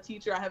yeah, I'm a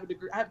teacher. I have a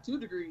degree. I have 2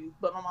 degrees,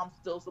 but my mom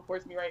still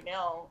supports me right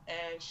now,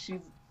 and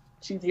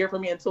she's here for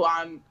me until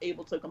I'm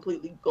able to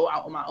completely go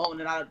out on my own.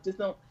 And I just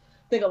don't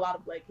think a lot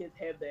of Black kids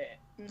have that.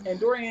 And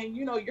Dorian,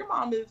 your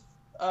mom is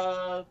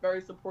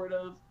very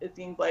supportive. It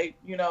seems like,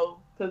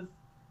 because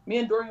me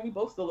and Dorian, we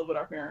both still live with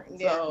our parents.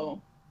 Yeah.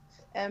 So,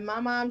 and my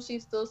mom, she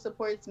still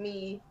supports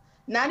me.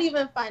 Not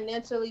even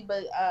financially,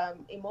 but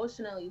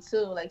emotionally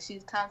too. Like,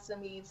 she's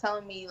constantly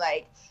telling me,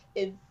 like,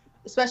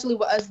 especially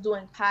with us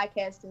doing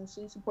podcasting,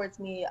 she supports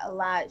me a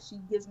lot.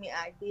 She gives me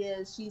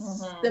ideas. She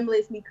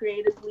stimulates me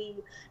creatively,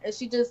 and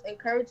she just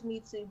encouraged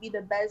me to be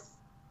the best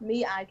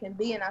me I can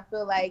be. And I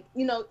feel like,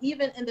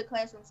 even in the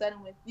classroom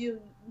setting with you,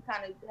 you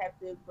kind of have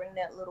to bring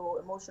that little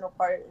emotional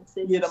part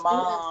into the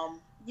mom.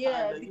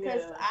 Yeah, Kinda,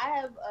 because yeah. I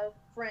have a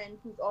friend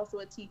who's also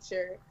a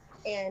teacher,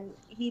 and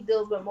he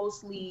deals with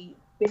mostly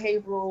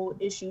behavioral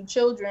issue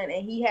children,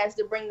 and he has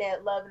to bring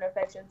that love and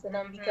affection to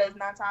them because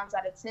 9 times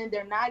out of 10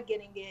 they're not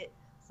getting it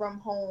from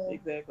home,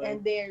 Exactly.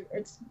 and they're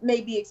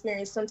maybe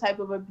experiencing some type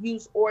of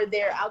abuse, or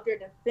they're out there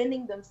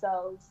defending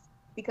themselves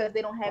because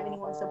they don't have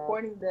anyone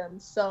supporting them.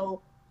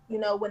 So, you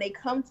know, when they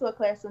come to a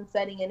classroom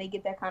setting and they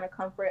get that kind of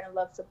comfort and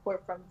love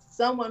support from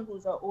someone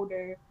who's an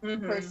older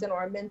person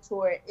or a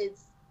mentor,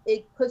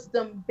 it puts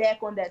them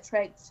back on that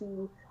track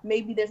to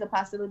maybe there's a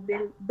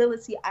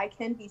possibility I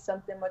can be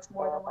something much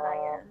more than what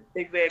I am.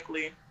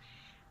 Exactly.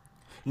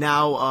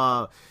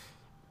 Now,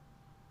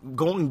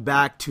 going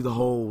back to the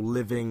whole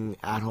living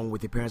at home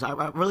with your parents,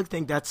 I really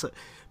think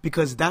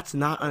because that's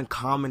not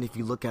uncommon if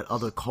you look at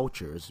other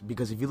cultures.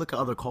 Because if you look at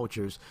other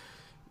cultures,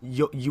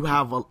 you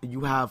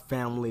have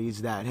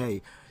families that,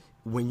 hey,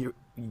 when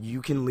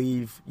you can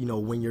leave, you know,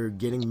 when you're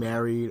getting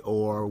married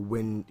or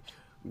when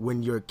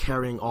you're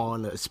carrying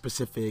on a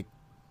specific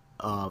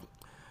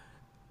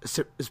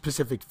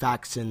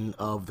faction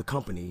of the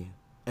company,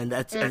 and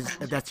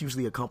that's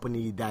usually a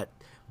company that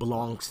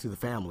belongs to the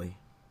family.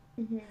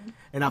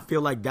 And I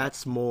feel like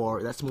that's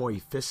more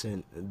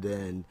efficient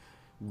than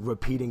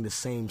repeating the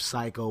same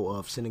cycle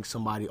of sending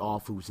somebody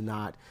off who's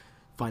not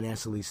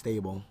financially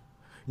stable.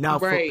 Now,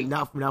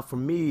 for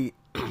me,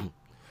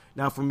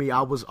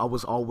 I was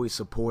always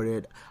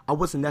supported. I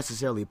wasn't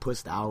necessarily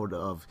pushed out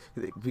of,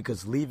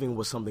 because leaving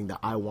was something that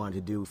I wanted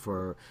to do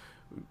for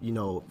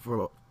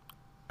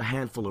a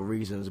handful of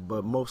reasons,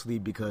 but mostly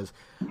because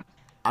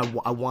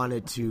I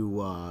wanted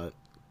to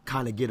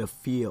kind of get a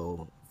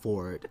feel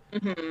for it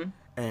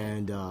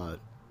and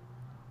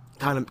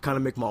kind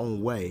of make my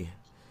own way.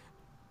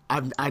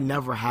 I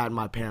never had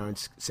my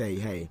parents say,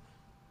 "Hey,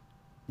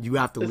 you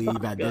have to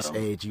leave at this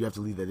age. You have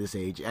to leave at this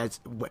age."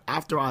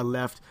 After I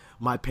left,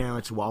 my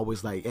parents were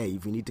always like, "Hey,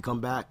 if you need to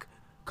come back,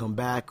 come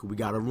back. We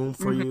got a room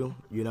for you,"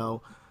 you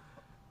know.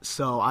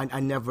 So I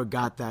never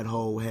got that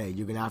whole, "Hey,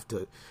 you're gonna have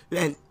to,"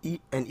 and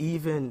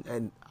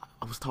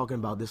I was talking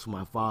about this with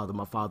my father.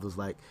 My father was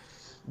like,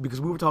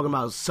 because we were talking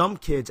about some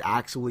kids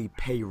actually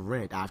pay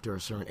rent after a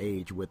certain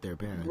age with their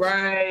parents.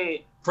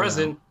 Right.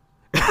 Present.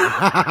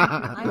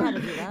 I had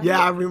to do that.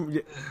 Yeah, I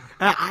remember.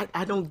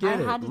 I don't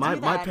get it.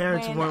 My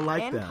parents when weren't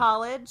like in that. In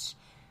college,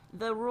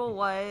 the rule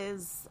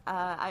was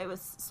I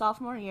was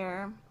sophomore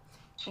year,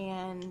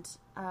 and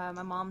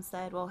my mom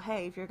said, "Well,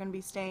 hey, if you're going to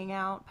be staying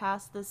out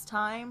past this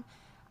time,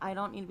 I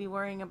don't need to be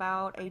worrying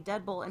about a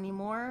deadbolt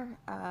anymore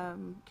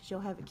because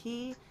you'll have a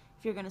key.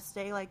 If you're going to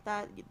stay like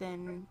that,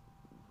 then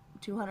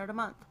 $200 a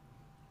month."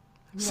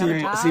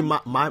 See, my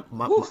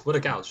what a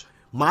couch.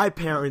 My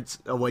parents,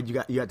 what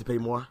you had to pay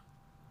more?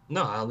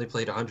 No, I only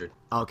paid $100.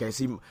 Okay,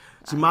 see,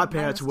 my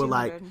parents were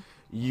like,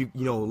 you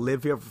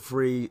live here for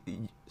free,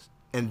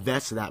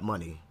 invest that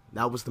money.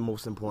 That was the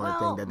most important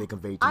thing that they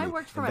conveyed to me. I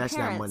worked for my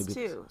parents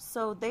too,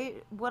 so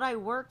what I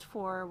worked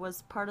for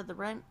was part of the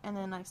rent, and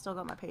then I still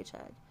got my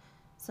paycheck,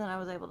 so then I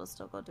was able to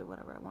still go do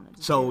whatever I wanted to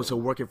do. So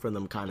working for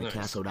them kind of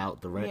canceled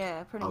out the rent.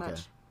 Yeah, pretty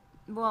much.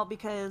 Well,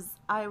 because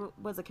I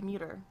was a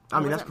commuter. I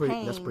mean, that's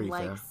pretty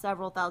like fair.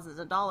 Several thousands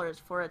of dollars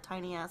for a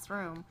tiny ass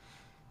room.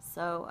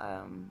 So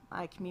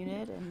I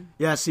commuted and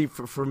see,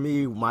 for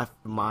me,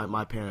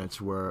 my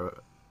parents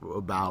were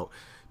about,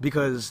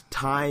 because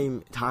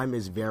time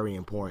is very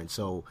important.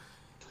 So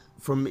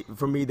for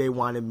me, they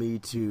wanted me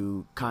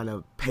to kind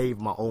of pave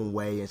my own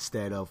way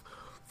instead of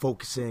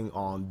focusing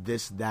on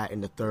this, that,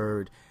 and the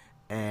third,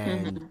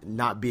 and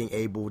not being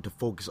able to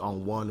focus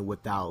on one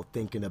without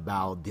thinking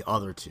about the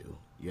other two.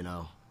 You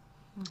know.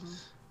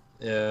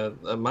 Yeah,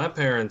 my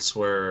parents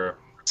were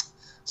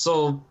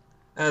so.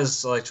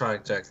 As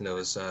Electronic Jack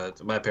knows,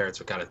 my parents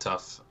were kind of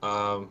tough.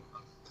 And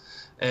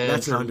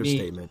that's an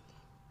understatement.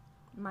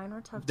 Mine were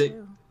tough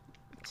too.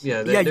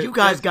 Yeah, you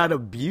guys got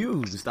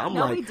abused.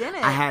 We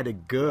didn't. I had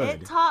it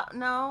good.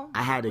 I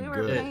had it good.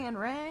 We were paying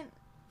rent.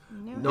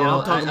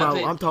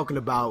 I'm talking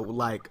about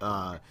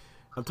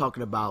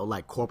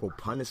like corporal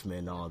punishment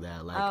and all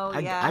that.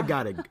 Like, I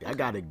got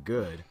it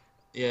good.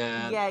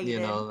 Yeah, you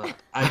know,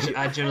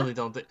 I generally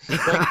don't think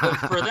like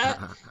for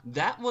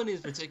that one in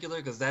particular,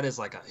 because that is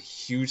like a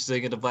huge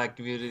thing in the black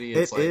community.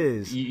 It's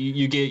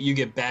you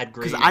get bad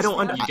grades. You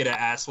get an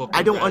ass whooping.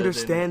 I don't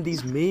understand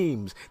these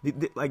memes,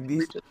 like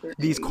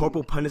these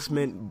corporal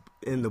punishment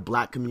in the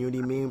black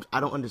community memes. I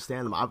don't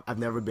understand them. I've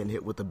never been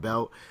hit with a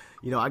belt.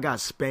 You know, I got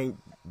spanked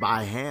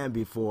by hand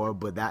before,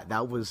 but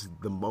that was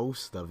the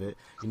most of it.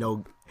 You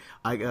know,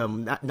 I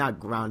not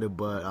grounded,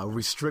 but a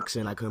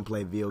restriction. I couldn't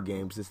play video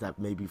games. Just that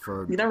maybe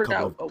for you never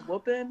got a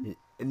whooping.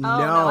 No,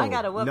 I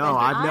got a whooping. No,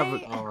 I've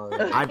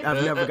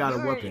never got a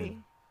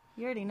whooping.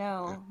 You already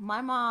know.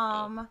 My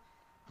mom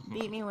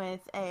beat me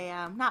with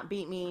not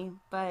beat me,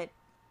 but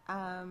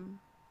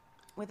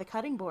with a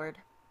cutting board.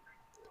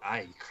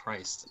 Ay,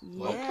 Christ.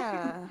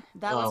 Yeah,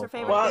 that was her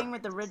favorite thing,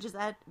 with the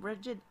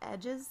rigid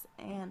edges,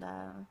 and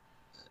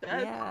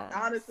that's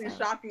honestly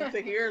shocking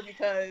to hear,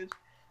 because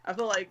I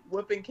feel like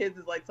whipping kids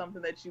is like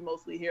something that you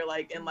mostly hear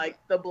like in like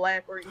the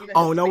black or even.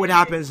 Oh no, it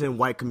happens in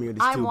white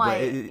communities I'm too.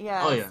 white. But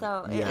Yeah. Oh yeah.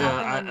 So it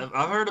Yeah. happened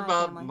I've heard in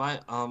about family. my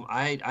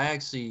I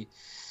actually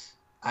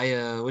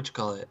what you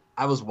call it?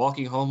 I was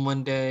walking home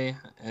one day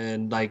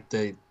and like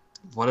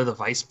one of the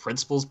vice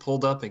principals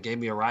pulled up and gave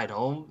me a ride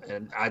home,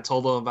 and I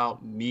told him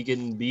about me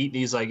getting beat, and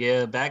he's like,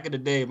 "Yeah, back in the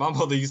day, my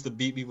mother used to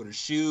beat me with her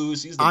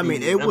shoes." She used to I beat mean,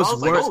 me it with them." was I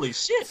worse. like, "Holy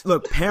shit!"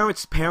 Look,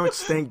 parents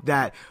think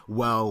that,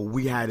 well,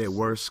 we had it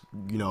worse,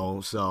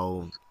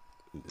 so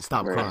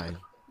stop crying.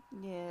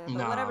 Yeah, but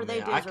Nah, whatever they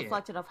man, do I is can't.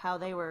 reflective of how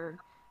they were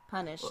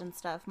punished and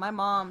stuff. My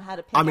mom had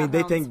a pick I mean, out they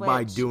her own think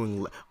by switch.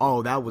 doing.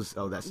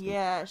 That's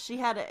Yeah, she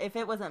had it. If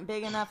it wasn't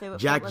big enough, it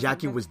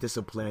Jackie was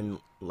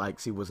disciplined like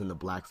she was in the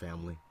black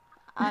family.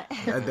 I,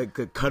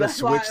 The cut a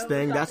That's why I switch was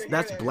thing. shocked to hear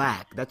That's that.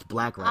 black. That's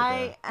black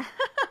right I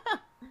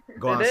there.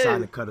 Go It outside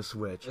is. and cut a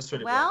switch. That's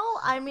pretty well,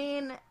 I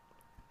mean,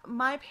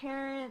 my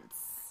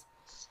parents,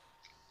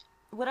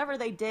 whatever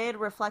they did,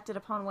 reflected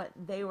upon what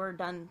they were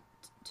done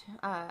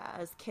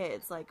as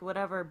kids. Like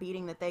whatever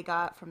beating that they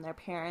got from their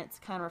parents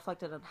kind of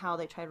reflected on how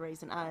they tried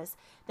raising us.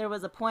 There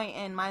was a point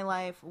in my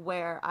life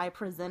where I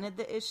presented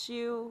the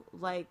issue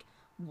like,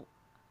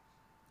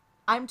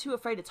 I'm too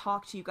afraid to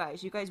talk to you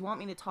guys. You guys want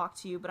me to talk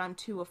to you, but I'm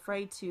too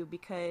afraid to,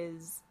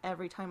 because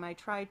every time I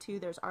try to,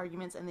 there's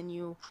arguments, and then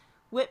you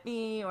whip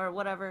me or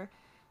whatever.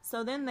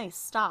 So then they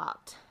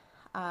stopped.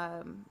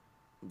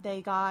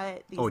 They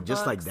got these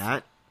Just like books.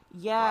 that?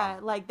 Yeah,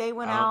 like they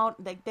went I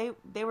out, like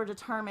they were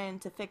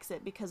determined to fix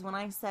it, because when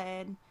I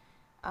said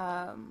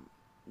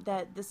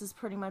that this is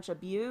pretty much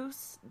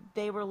abuse,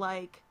 they were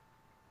like,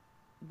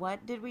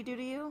 "What did we do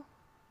to you?"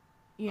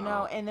 You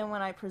know, and then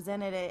when I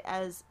presented it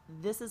as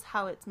this is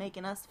how it's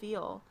making us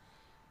feel,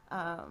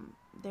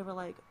 they were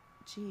like,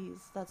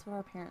 "Geez, that's what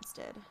our parents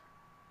did."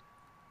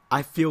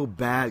 I feel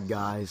bad,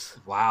 guys.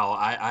 Wow,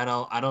 I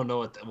don't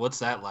know what's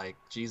that like.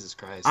 Jesus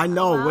Christ. I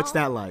know. Well- What's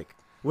that like?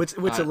 What's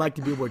it like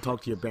to be able to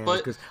talk to your parents?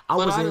 Because I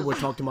but wasn't I- able to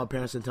talk to my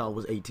parents until I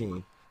was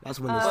 18. That's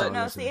when they Oh started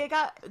no! listening. See, it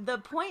got the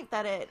point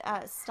that it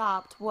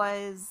stopped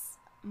was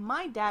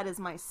my dad is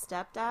my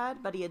stepdad,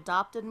 but he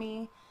adopted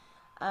me,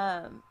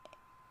 and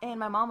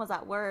my mom was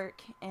at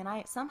work, and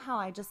I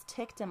just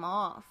ticked him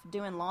off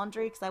doing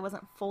laundry because I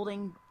wasn't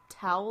folding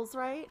towels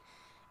right,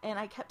 and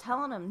I kept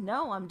telling him,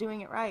 "No, I'm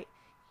doing it right."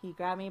 He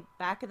grabbed me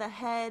back of the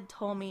head,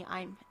 told me,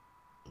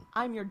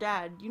 "I'm your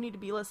dad. You need to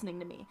be listening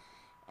to me."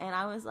 And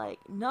I was like,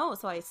 "No."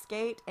 So I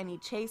escaped, and he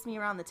chased me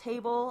around the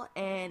table,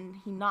 and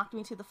he knocked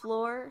me to the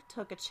floor,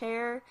 took a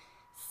chair,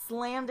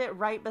 slammed it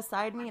right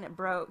beside me, and it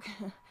broke.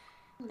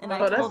 And I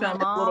Oh, that told my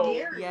sounds mom,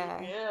 little- yeah.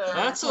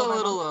 That's a told my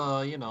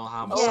little Yeah,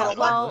 homicide.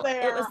 well,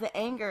 fair. it was the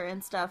anger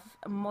and stuff.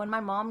 When my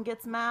mom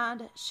gets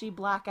mad, she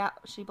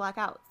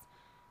blackouts.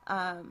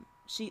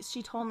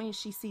 She told me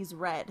she sees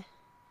red.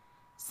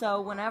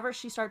 So whenever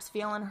she starts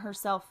feeling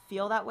herself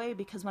feel that way,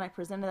 because when I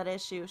presented that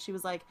issue, she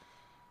was like,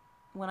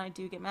 when I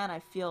do get mad, I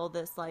feel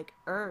this like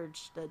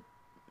urge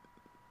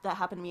that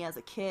happened to me as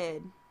a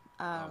kid.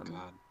 Oh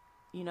God.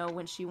 You know,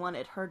 when she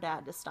wanted her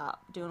dad to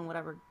stop doing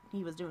whatever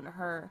he was doing to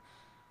her,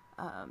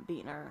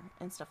 beating her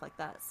and stuff like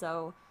that.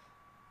 So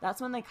that's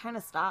when they kind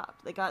of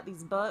stopped. They got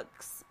these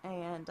books,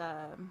 and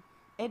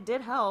it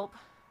did help.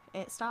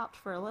 It stopped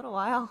for a little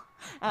while,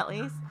 at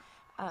least.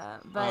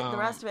 But the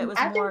rest of it was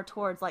more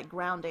towards like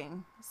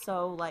grounding.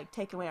 So like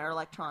taking away our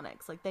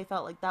electronics. Like they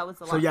felt like that was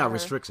a lot. So yeah, better.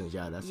 restrictions.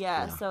 Yeah, that's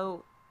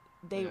So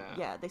they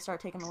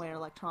started taking away our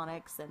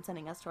electronics and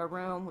sending us to our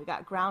room. We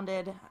got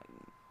grounded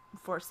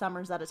for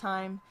summers at a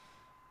time.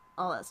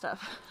 All that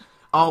stuff.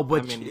 Oh,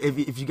 but I mean-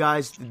 if you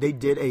guys, they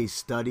did a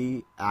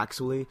study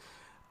actually.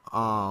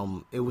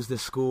 It was the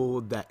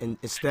school that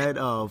instead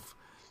of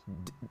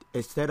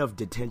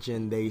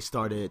detention, they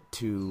started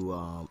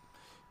to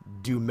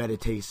do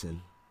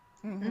meditation,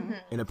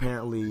 and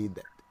apparently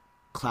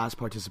class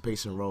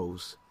participation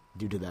rose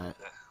due to that.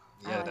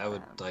 Yeah, like that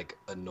would that. like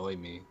annoy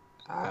me.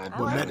 I But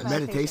like meditation.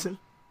 meditation.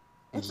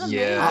 It's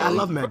Yeah, I amazing.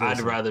 love meditation.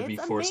 I'd rather be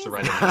It's forced to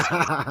write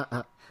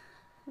amazing.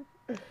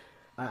 it.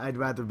 I'd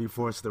rather be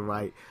forced to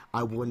write.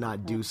 I will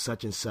not do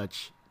such and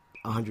such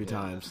 100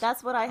 times.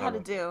 That's what I had to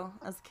do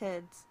as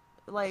kids.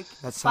 Like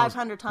That sounds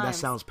 500 times. That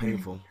sounds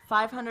painful.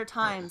 500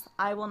 times.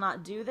 I will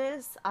not do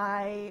this.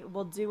 I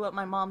will do what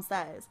my mom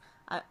says.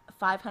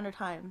 500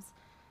 times.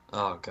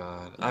 Oh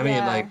God. I mean,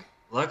 Yeah. like,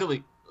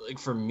 luckily, like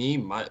for me,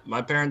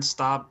 my parents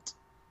stopped.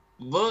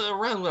 Well,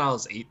 around when I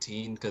was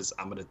 18, because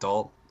I'm an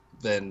adult.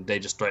 Then they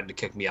just threatened to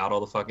kick me out all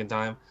the fucking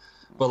time.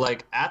 But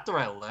like after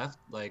I left,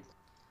 like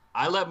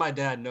I let my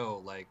dad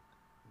know, like,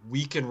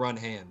 we can run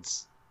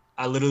hands.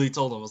 I literally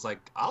told him, I was like,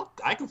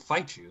 I can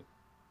fight you.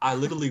 I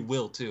literally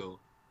will too.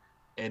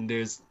 And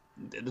there's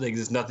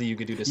nothing you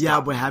can do to stop Yeah,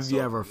 but me. have you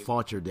So, ever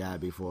fought your dad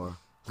before?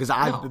 Because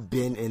I've No.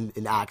 been in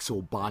an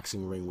actual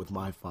boxing ring with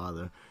my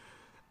father.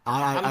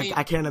 I mean-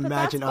 I can't But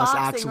imagine that's us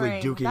boxing actually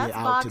ring. duking That's it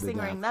out to the boxing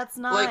death. ring. That's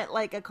not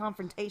Like- a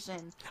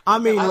confrontation. I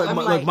mean, I look, mean,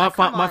 my, like, my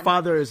come my on.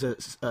 father is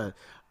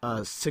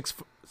a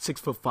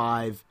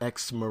 6'5"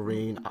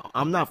 ex-Marine.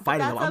 I'm not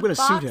fighting him. I'm gonna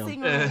shoot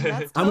him.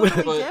 That's I'm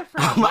totally gonna-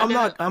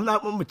 different. I'm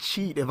gonna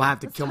cheat if I have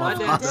to kill my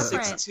totally My dad's father.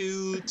 different.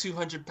 6'2",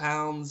 200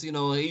 pounds. You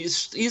know,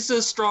 he's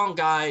a strong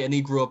guy, and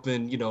he grew up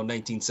in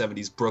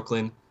 1970s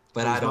Brooklyn.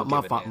 But I don't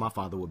give a damn. My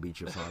father will beat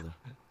your father.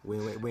 We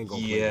ain't gonna play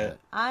Yeah. that.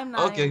 I'm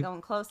not Okay. even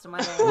going close to my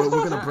dad. We're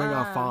gonna bring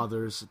our Uh-uh.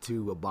 fathers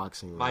to a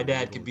boxing ring. My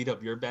dad can beat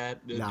up your dad.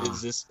 Nah.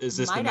 Is this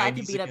My the dad 90s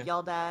could beat up again?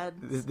 y'all dad.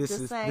 This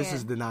Just is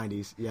saying. the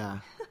 90s. Yeah.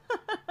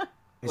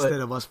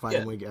 Instead of us fighting,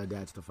 yeah. we get our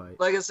dads to fight.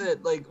 Like I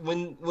said, like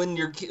when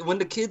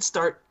the kids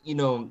start,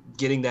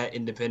 getting that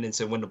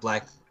independence, and when the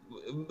black,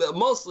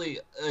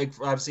 mostly like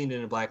I've seen it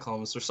in black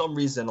homes, for some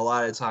reason, a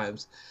lot of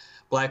times,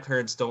 black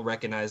parents don't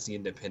recognize the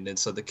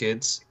independence of the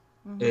kids.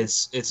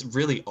 Mhm. It's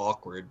really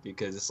awkward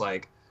because it's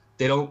like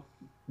they don't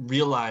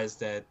realize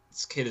that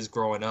this kid is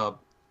growing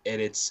up, and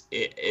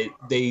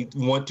they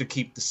want to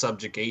keep the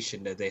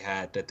subjugation that they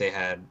had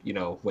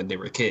when they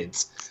were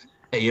kids,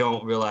 and you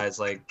don't realize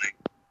like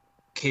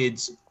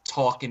kids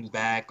talking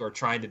back or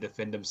trying to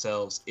defend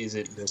themselves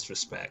isn't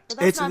disrespect. But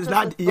that's It's not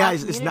not- just the yeah, black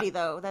it's not- community,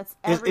 though. That's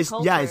every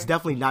culture. Yeah, it's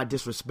definitely not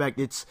disrespect.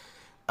 It's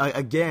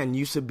again,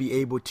 you should be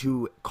able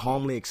to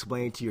calmly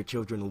explain to your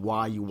children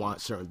why you want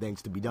certain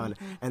things to be done,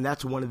 and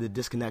that's one of the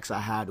disconnects I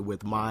had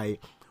with my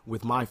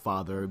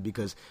father,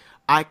 because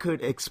I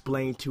could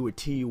explain to a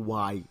T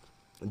why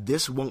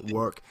this won't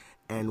work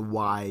and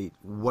why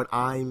what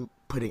I'm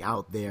putting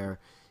out there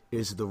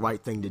is the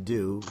right thing to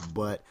do,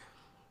 but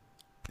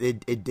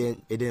it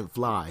didn't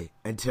fly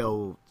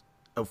until,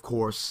 of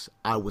course,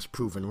 I was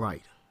proven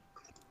right.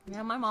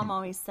 Yeah, my mom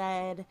always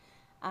said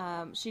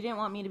she didn't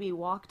want me to be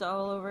walked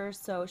all over,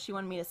 so she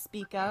wanted me to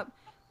speak up.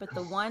 But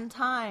the one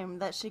time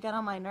that she got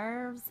on my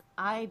nerves,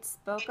 I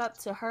spoke up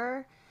to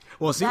her.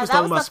 Well, she That- was that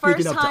talking was about the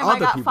speaking first up to time I other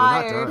got people,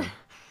 not fired. to her.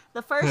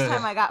 The first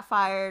time I got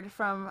fired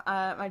from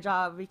my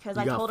job because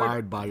You I got told fired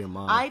her. by your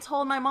mom. I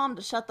told my mom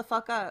to shut the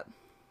fuck up.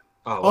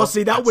 Oh,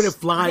 see, that wouldn't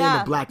fly in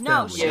Yeah, a black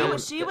no, family.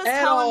 she was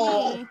At telling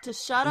all. me to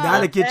shut up.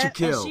 That'll get you And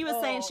killed. she was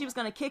saying she was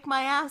going to kick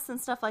my ass and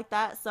stuff like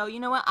that. So, you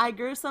know what? I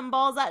grew some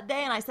balls that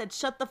day and I said,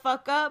 shut the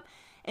fuck up.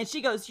 And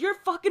she goes, you're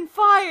fucking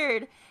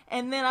fired.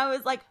 And then I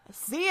was like,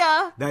 see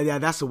ya.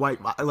 That's a white.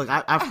 Look,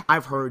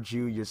 I've heard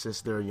you, your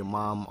sister, and your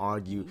mom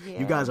argue. Yeah.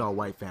 You guys are a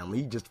white family.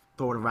 You just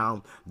throw it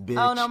around, bitch.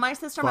 Oh, no, my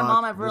sister and my fuck,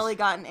 mom have this- really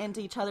gotten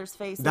into each other's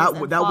faces. That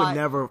and would fought.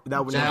 never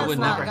That would That's not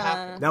never gonna-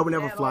 happen. that would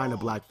never At fly in a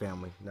all. black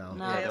family. No.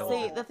 No, Yeah,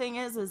 see, no. the thing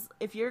is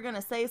if you're going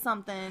to say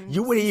something,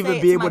 You wouldn't say even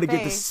it be to able my to get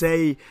to face.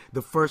 say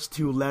the first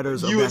two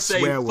letters You of would that say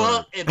swear word.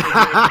 fuck and then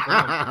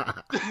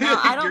you're No,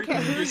 I don't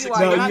care who you're you are.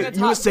 No, You're not you, gonna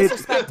you would talk say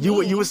disrespect you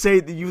would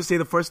me. say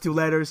the first two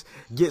letters,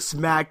 get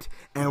smacked,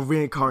 and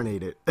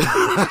reincarnated.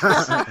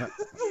 Yeah.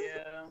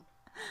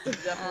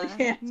 Definitely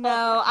can't.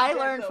 No, I can't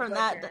learned tell from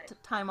black that parents.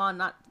 time on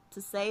not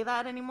to say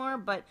that anymore,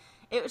 but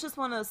it was just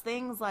one of those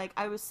things, like,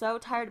 I was so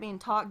tired of being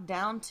talked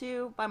down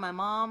to by my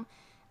mom.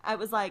 I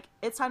was like,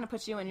 it's time to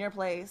put you in your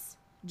place.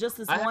 Just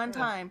this one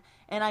time.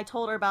 And I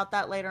told her about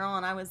that later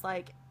on. I was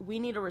like, we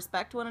need to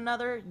respect one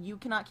another. You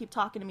cannot keep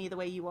talking to me the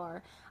way you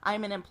are.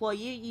 I'm an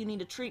employee. You need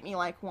to treat me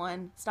like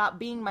one. Stop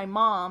being my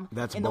mom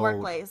That's in the bold.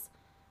 workplace.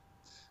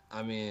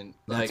 I mean,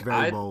 That's like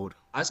very bold.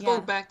 I spoke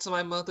Yeah. back to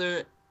my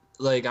mother.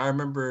 Like I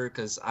remember,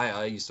 because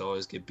I used to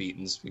always get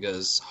beatings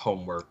because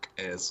homework,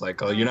 and it's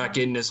like, oh, you're not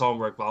getting this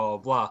homework, blah blah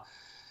blah,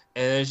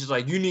 and then she's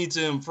like, you need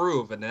to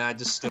improve, and then I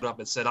just stood up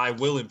and said, I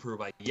will improve.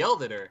 I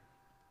yelled at her.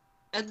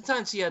 At the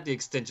time, she had the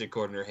extension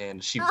cord in her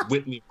hand. She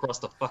whipped me across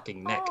the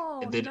fucking neck, Oh,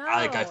 and then no.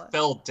 I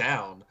fell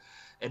down,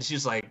 and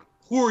she's like,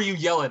 who are you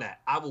yelling at?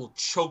 I will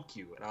choke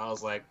you. And I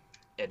was like,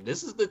 and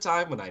this is the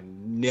time when I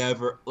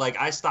never, like,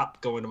 I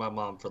stopped going to my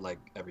mom for like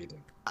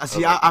everything.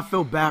 See, I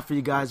feel bad for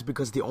you guys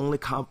because the only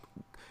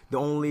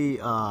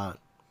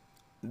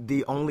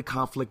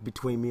conflict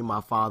between me and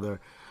my father,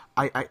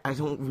 I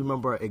don't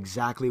remember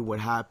exactly what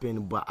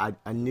happened, but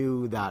I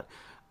knew that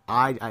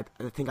I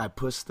think I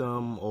pushed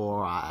him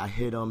or I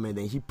hit him, and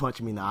then he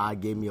punched me in the eye,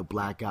 gave me a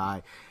black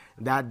eye.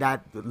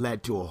 That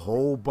led to a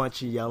whole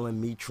bunch of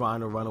yelling, me trying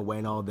to run away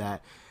and all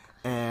that.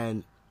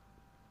 And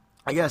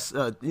I guess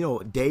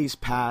days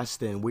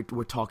passed and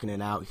we're talking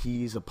it out.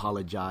 He's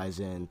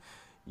apologizing,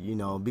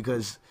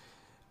 because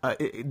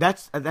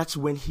that's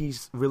when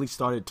he's really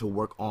started to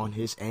work on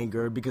his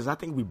anger, because I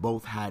think we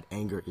both had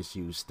anger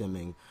issues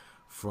stemming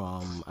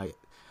from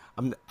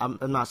I'm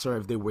not sure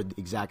if they were the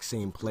exact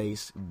same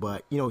place,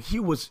 but he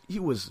was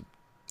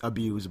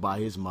abused by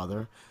his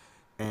mother,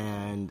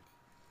 and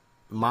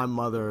my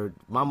mother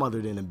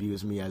didn't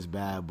abuse me as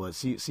bad,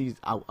 but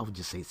I would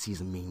just say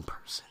she's a mean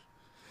person.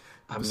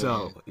 I mean,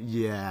 So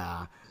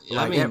yeah,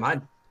 I mean, I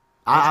told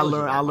you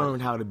learned that, I like-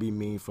 learned how to be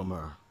mean from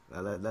her.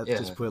 Let's Yeah.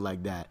 just put it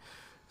like that.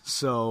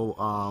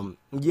 So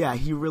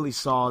he really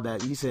saw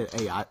that. He said,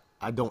 "Hey,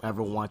 I don't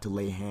ever want to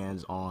lay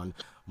hands on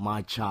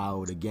my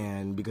child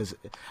again," because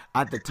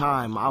at the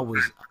time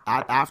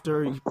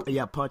after he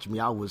had punched me,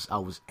 I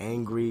was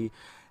angry,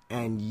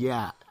 and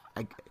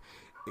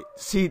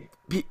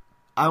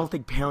I don't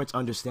think parents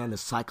understand the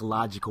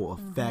psychological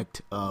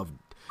effect of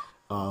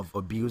of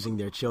abusing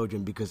their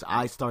children, because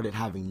I started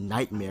having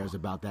nightmares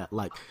about that,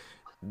 like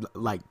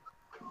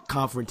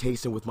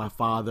confrontation with my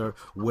father.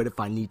 What if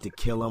I need to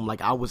kill him?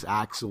 Like, I was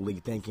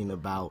actually thinking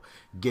about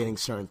getting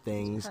certain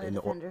things How to in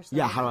the, defend yourself.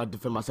 yeah, how do I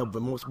defend myself,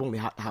 but most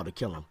importantly, how to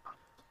kill him.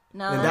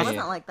 No, And it that's-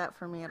 wasn't like that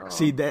for me at all.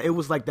 See, that it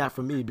was like that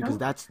for me, because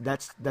that's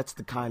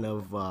the kind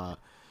of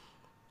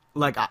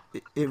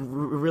it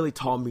really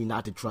taught me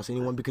not to trust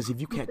anyone, because if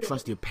you can't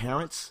trust your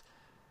parents,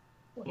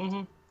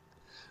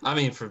 I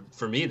mean,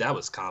 for me, that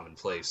was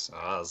commonplace.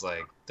 I was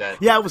like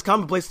that. yeah, it was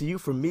commonplace to you.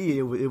 For me,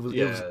 it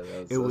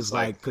was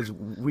like, like, because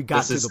we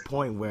got to the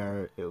point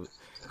where it was,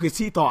 because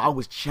he thought I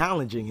was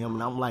challenging him,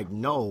 and I'm like,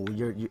 no,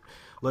 you're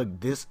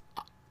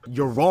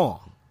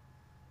wrong,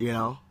 you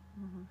know.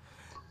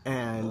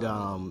 And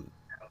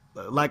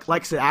like I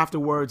said,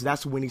 afterwards,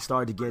 that's when he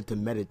started to get into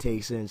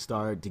meditation,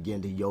 started to get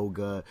into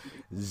yoga,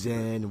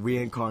 Zen,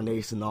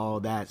 reincarnation, all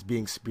that,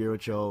 being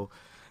spiritual.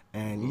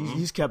 And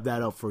he's kept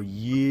that up for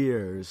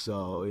years.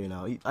 So, you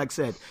know, like I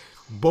said,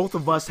 both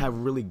of us have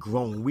really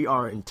grown. We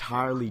are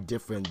entirely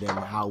different than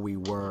how we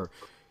were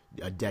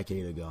a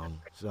decade ago.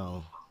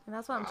 So, and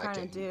that's what I'm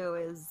trying to do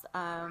is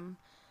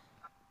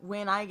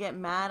when I get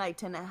mad, I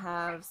tend to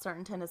have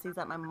certain tendencies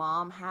that my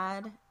mom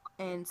had.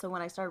 And so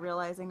when I started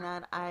realizing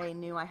that, I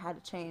knew I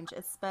had to change,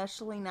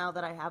 especially now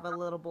that I have a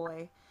little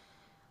boy.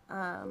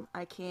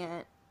 I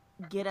can't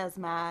get as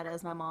mad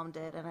as my mom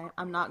did, and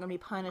I'm not going to be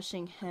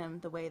punishing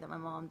him the way that my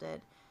mom did.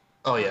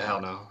 Oh yeah,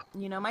 hell no.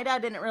 You know, my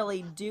dad didn't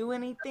really do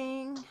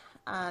anything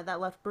that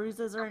left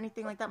bruises or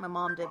anything like that. My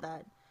mom did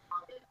that.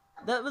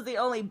 That was the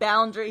only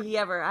boundary he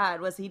ever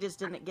had, was he just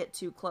didn't get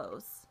too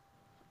close.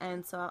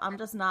 And so I'm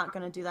just not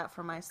going to do that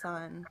for my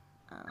son.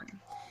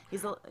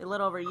 He's a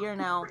little over a year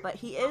now, but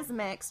he is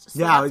mixed. So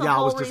that's the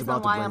whole reason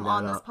why I'm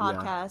on this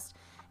podcast,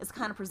 is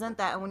kind of present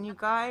that. And when you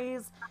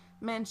guys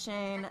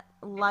mention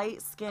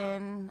light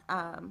skin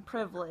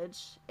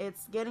privilege,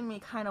 it's getting me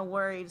kind of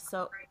worried.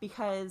 So,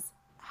 because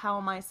how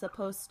am I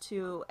supposed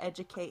to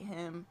educate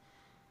him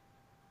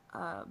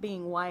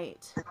being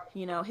white?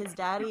 You know, his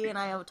daddy and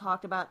I have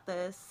talked about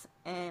this,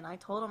 and I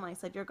told him, I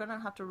said, you're going to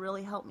have to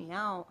really help me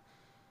out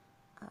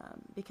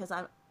because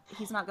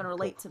he's not going to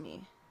relate to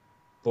me.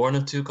 Born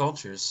of two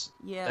cultures.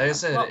 Yeah. Like I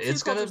said, well,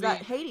 it's two going to cultures be...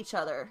 that hate each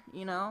other,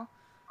 you know?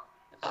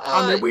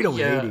 I mean, we don't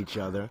hate each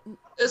other.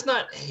 It's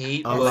not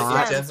hate, A but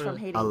lot. it's definitely... From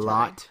hating A each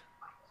lot. Other.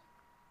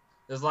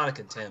 There's a lot of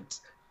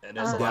contempt, and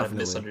there's a lot of Definitely.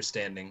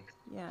 misunderstanding.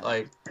 Yeah.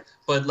 Like,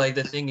 but like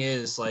the thing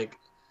is, like,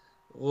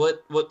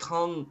 what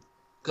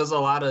because a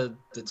lot of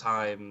the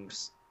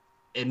times,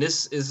 and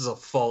this is a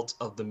fault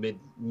of the mid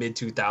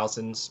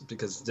 2000s,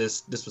 because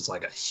this was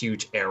like a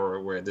huge era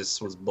where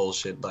this was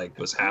bullshit like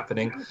was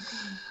happening.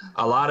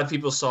 A lot of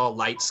people saw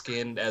light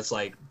skinned as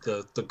like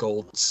the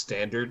gold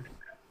standard,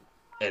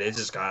 and it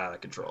just got out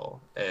of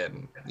control.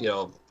 And you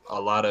know,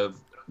 a lot of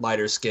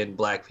lighter skinned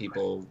black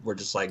people were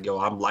just like, yo,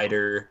 I'm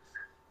lighter,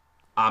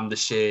 I'm the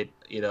shit.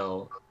 You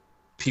know,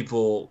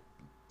 people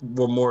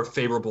were more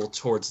favorable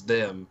towards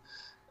them,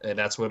 and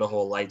that's where the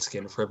whole light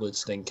skin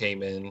privilege thing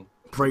came in.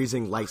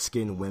 Praising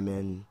light-skinned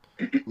women.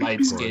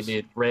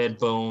 Light-skinned, red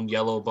bone,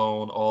 yellow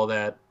bone, all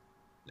that.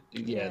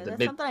 Yeah,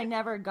 that's something I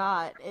never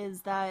got,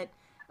 is that,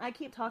 I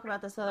keep talking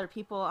about this to other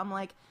people, I'm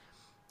like,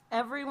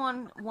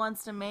 everyone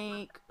wants to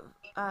make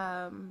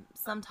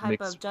some type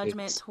of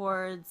judgment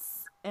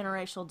towards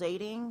interracial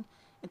dating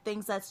and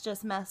thinks that's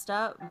just messed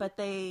up, but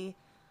they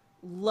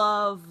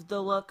love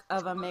the look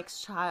of a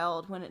mixed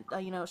child when it,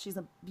 you know, she's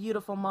a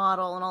beautiful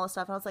model and all this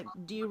stuff. And I was like,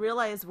 do you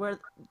realize where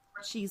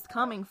she's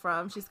coming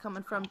from? She's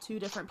coming from two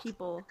different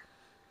people.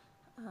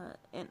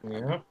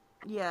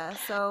 Yeah,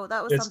 so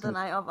that was something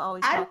I've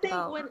always talked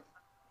about.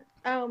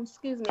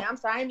 Excuse me, I'm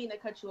sorry, I didn't mean to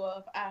cut you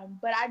off.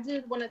 But I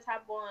did want to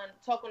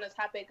talk on the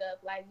topic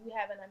of like you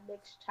having a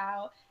mixed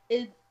child.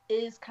 It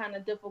is kind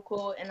of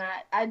difficult, and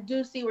I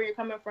do see where you're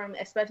coming from,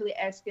 especially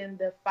asking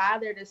the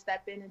father to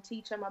step in and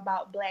teach him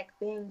about black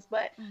things.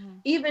 But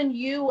even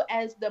you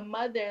as the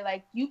mother,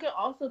 like you can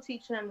also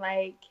teach him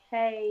like,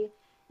 hey,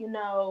 you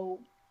know,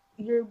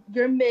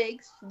 you're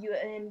mixed,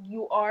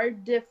 you are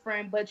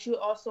different, but you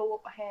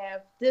also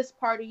have this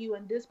part of you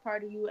and this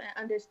part of you, and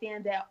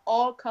understand that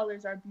all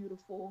colors are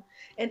beautiful.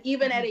 And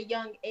even at a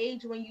young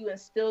age, when you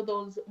instill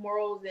those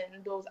morals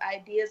and those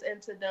ideas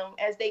into them,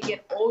 as they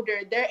get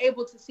older, they're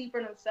able to see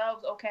for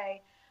themselves,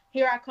 okay,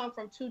 here I come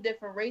from two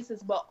different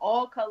races, but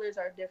all colors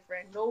are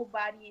different.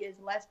 Nobody is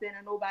less than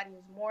and nobody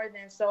is more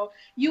than. So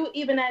you,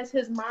 even as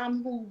his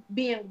mom, who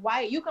being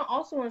white, you can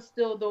also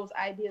instill those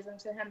ideas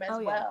into him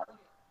as well.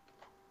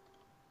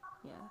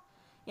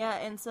 Yeah,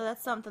 and so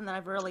that's something that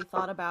I've really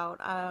thought about.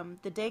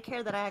 The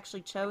daycare that I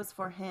actually chose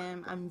for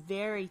him, I'm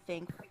very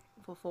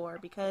thankful for,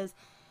 because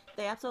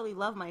they absolutely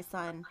love my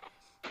son,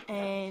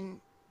 and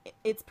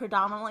it's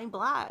predominantly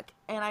black.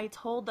 And I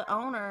told the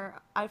owner,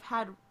 I've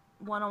had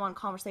one-on-one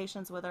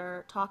conversations with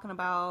her talking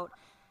about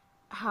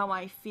how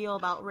I feel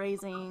about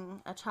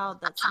raising a child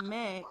that's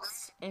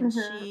mixed, and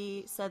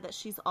she said that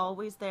she's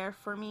always there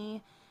for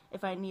me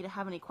if I need to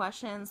have any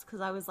questions,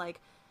 because I was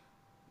like,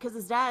 because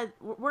his dad,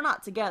 we're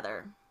not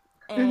together.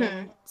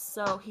 And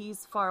so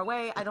he's far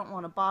away. I don't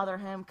want to bother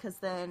him because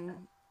then,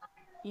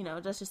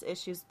 there's just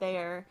issues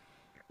there.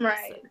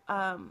 Right.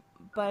 So,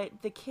 but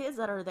the kids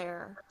that are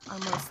there are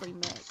mostly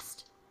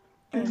mixed.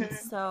 And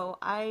so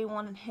I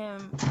wanted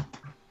him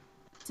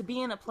to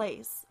be in a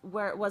place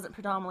where it wasn't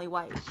predominantly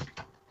white.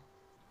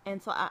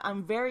 And so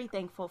I'm very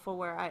thankful for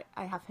where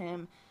I have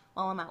him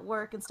while I'm at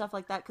work and stuff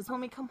like that. Because when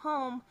we come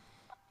home,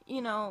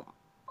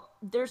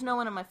 there's no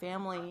one in my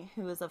family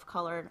who is of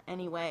color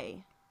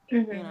anyway.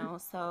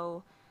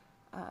 So,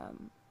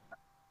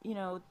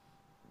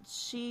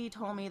 she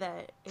told me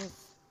that if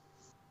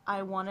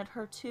I wanted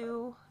her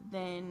to,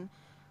 then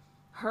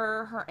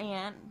her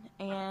aunt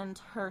and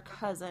her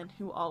cousin,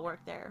 who all work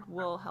there,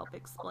 will help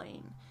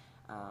explain,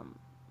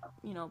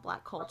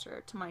 Black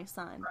culture to my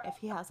son if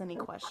he has any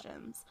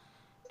questions.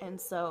 And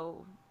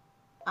so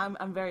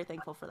I'm very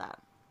thankful for that.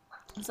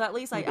 So at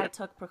least I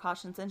took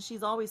precautions, and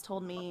she's always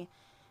told me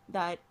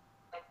that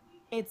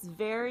it's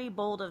very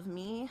bold of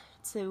me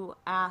to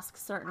ask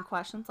certain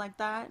questions like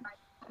that.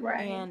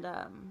 Right.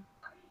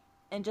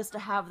 And just to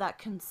have that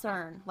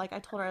concern. Like I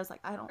told her, I was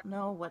like, I don't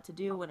know what to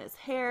do when his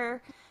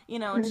hair,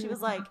 and she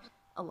was like,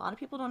 a lot of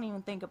people don't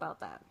even think about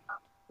that.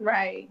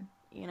 Right.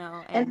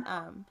 And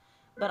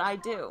but I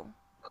do.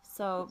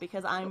 So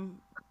because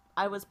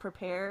I was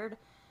prepared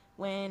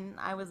when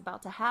I was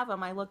about to have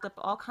him. I looked up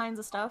all kinds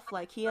of stuff.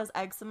 Like he has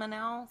eczema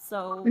now,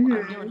 so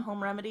I'm doing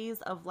home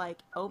remedies of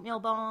like oatmeal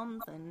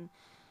balms and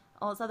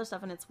all this other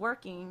stuff, and it's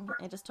working.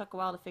 It just took a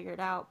while to figure it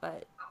out,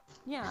 but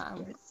yeah,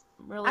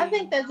 I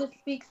think that just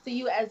speaks to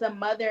you as a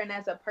mother and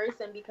as a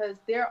person, because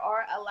there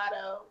are a lot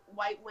of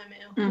white women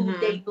who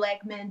date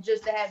Black men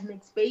just to have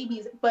mixed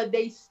babies, but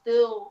they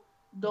still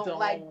don't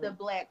like the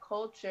Black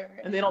culture,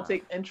 and they don't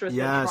take interest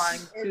in trying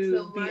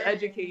to be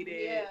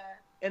educated. Yeah.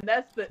 And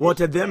that's the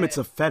to them it's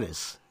a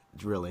fetish,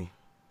 really.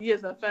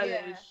 Yes, a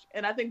fetish,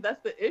 and I think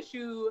that's the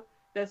issue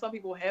that some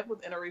people have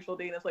with interracial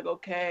dating. It's like,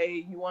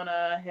 okay, you want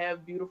to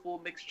have beautiful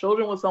mixed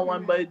children with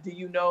someone, but do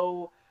you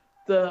know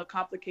the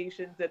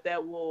complications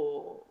that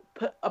will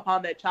put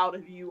upon that child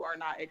if you are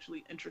not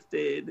actually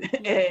interested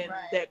in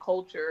that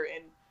culture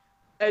and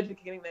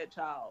educating that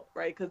child,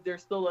 right? Because they're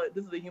still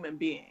this is a human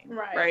being,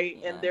 right?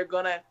 Yeah. And they're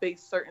gonna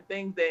face certain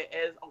things that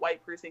as a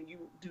white person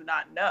you do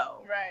not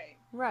know.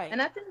 Right.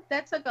 And I think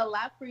that took a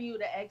lot for you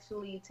to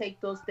actually take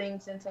those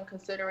things into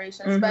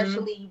consideration,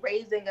 especially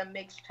raising a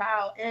mixed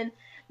child. And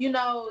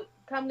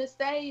come to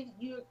say,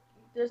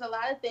 there's a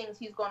lot of things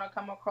he's going to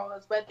come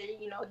across, whether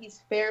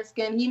he's fair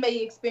skinned. He may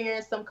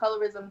experience some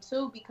colorism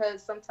too,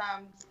 because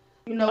sometimes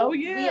we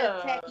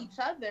attack each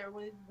other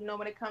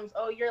when it comes,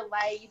 you're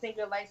light, you think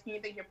you're light skinned,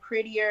 you think you're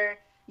prettier.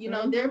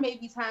 There may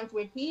be times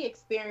where he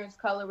experienced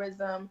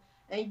colorism,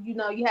 and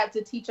you have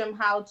to teach him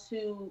how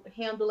to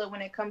handle it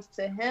when it comes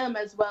to him,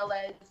 as well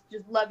as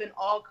just loving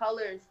all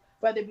colors,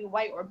 whether it be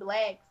white or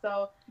Black.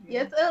 So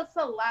it's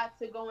a lot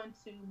to go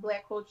into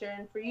Black culture,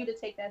 and for you to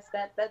take that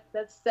step,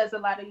 that says a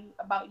lot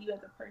about you as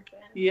a person.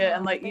 Yeah,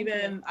 and like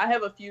I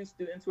have a few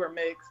students who are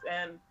mixed,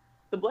 and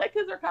the Black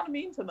kids are kind of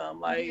mean to them.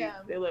 Like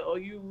they're like, oh,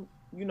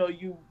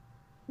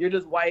 you're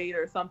just white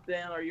or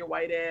something, or you're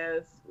white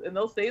ass, and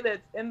they'll say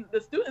that. And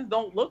the students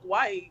don't look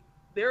white;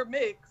 they're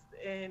mixed,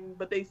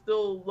 but they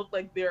still look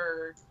like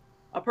they're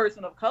a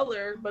person of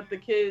color. But the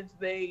kids,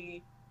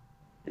 they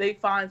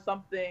find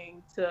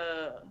something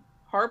to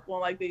harp on,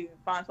 like they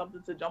find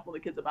something to jump on the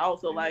kids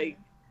about. So like,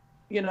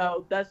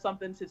 that's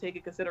something to take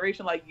in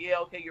consideration. Like,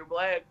 okay, you're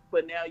Black,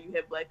 but now you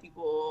have Black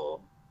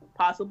people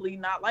possibly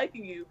not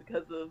liking you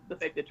because of the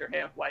fact that you're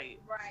half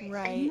white.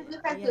 Right. And you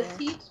just have to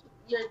teach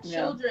your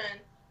children,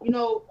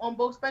 on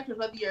both spectrums,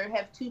 whether you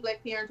have two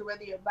Black parents or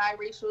whether you're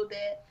biracial,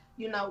 that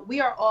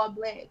we are all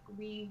Black.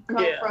 We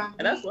come from,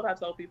 and that's what I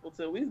tell people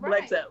too. We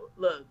Blacks that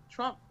look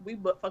Trump. We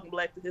fucking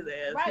Black to his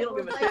ass. He don't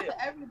give a shit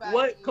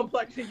what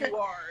complexion you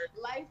are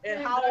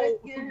and how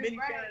many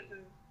parents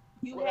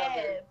you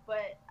have.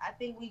 But I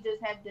think we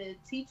just have to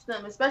teach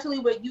them, especially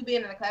with you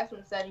being in a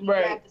classroom setting. You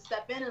have to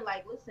step in and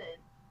like, listen,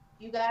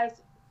 you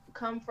guys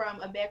come from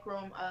a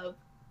background of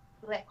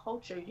Black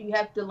culture. You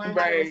have to learn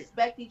how to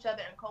respect each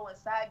other and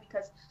coincide,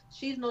 because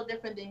she's no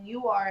different than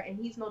you are, and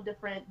he's no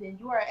different than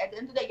you are. At the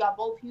end of the day, y'all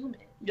both human.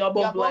 Y'all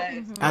both Black.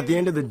 At the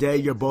end of the day,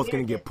 you're both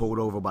going to get pulled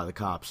over by the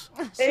cops.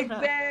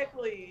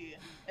 Exactly.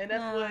 And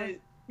that's what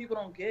people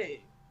don't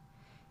get.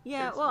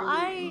 Yeah, it's well,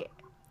 really...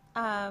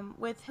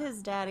 with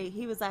his daddy,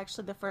 he was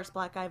actually the first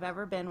Black I've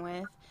ever been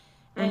with.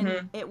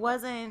 And it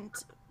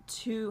wasn't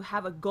to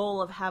have a goal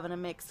of having a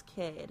mixed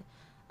kid.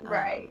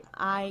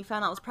 I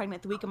found out I was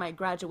pregnant the week of my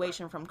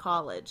graduation from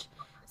college.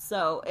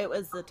 So it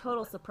was a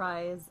total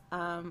surprise.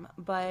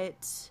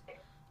 But,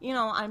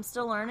 I'm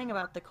still learning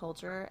about the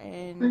culture.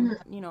 And,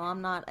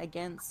 I'm not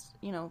against,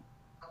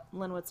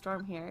 Linwood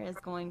Storm here is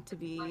going to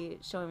be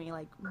showing me,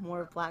 like,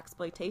 more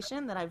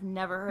Blaxploitation that I've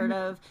never heard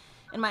of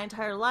in my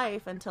entire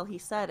life until he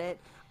said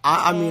it.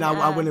 I mean,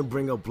 I wouldn't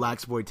bring up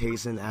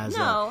Blaxploitation as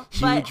a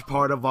huge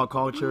part of our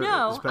culture,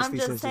 especially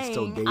since it's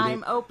still dated.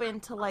 I'm open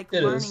to, like,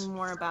 learning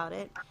more about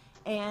it.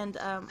 And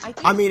I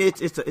think... I mean,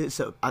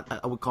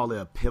 I would call it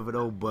a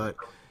pivotal, but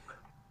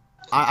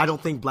I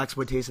don't think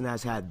blaxploitation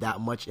has had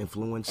that much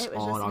influence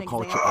on our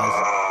culture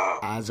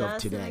as of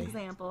today. An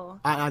example.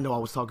 I know I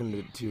was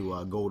talking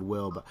to Gold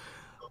Will, but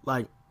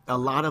like a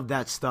lot of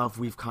that stuff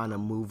we've kind of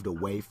moved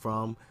away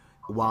from.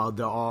 While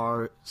there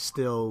are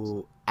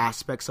still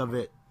aspects of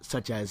it,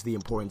 such as the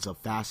importance of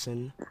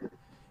fashion,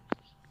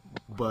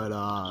 but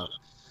I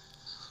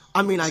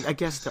mean, I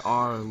guess there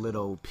are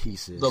little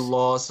pieces. The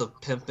laws of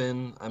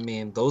pimping. I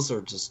mean, those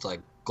are just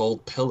like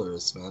gold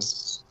pillars, man.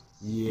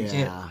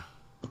 Yeah.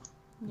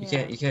 You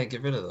can't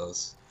get rid of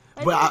those.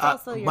 But I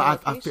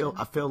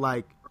feel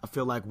like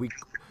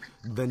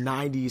the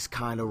 '90s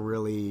kind of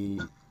really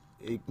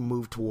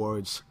moved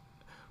towards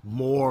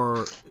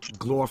more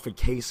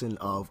glorification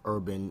of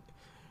urban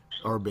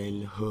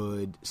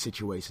hood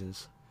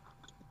situations.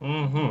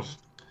 Mm-hmm.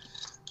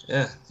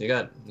 Yeah, you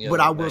got. But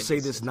I will say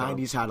this: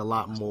 '90s had a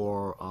lot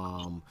more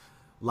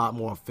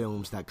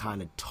films that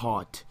kind of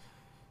taught,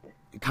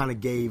 kind of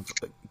gave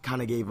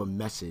a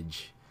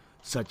message,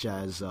 such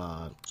as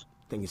I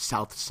think it's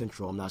South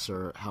Central. I'm not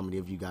sure how many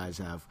of you guys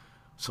have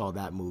saw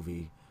that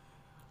movie.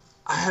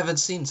 I haven't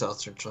seen South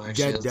Central,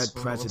 actually. Dead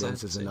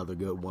Presidents is another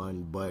good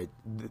one, but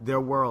there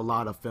were a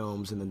lot of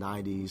films in the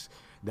 90s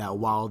that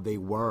while they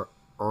were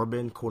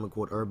urban,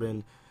 quote-unquote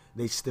urban,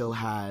 they still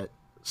had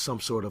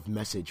some sort of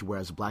message,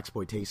 whereas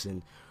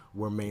blaxploitation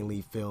were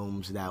mainly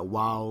films that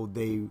while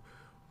they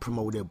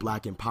promoted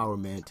black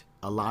empowerment,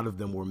 a lot of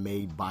them were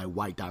made by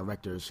white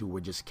directors who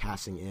were just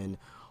casting in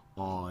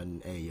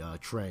on a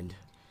trend.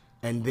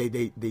 And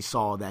they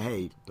saw that,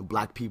 hey,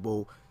 black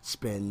people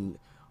spend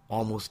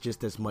almost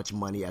just as much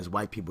money as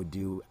white people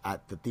do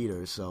at the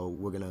theater, so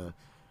we're gonna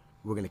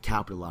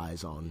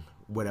capitalize on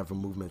whatever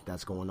movement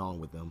that's going on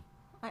with them.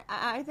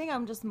 I think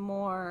I'm just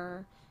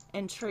more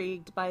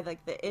intrigued by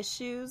like the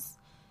issues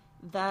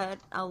that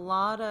a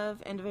lot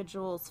of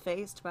individuals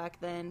faced back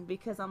then,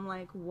 because I'm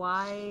like,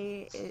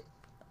 why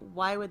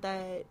would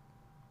that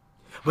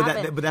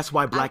happen? But that's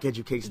why black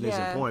education is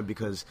important,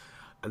 because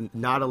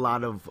not a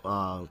lot of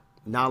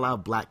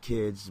black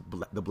kids,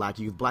 the black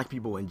youth, black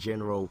people in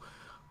general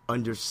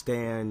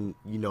understand,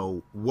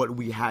 what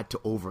we had to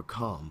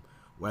overcome,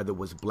 whether it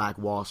was Black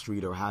Wall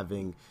Street or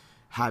having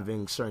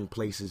certain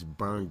places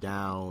burned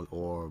down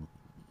or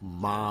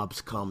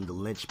mobs come to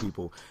lynch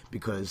people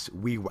because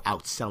we were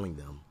outselling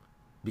them,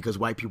 because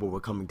white people were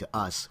coming to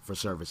us for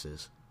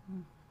services.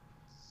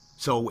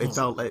 So it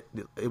felt like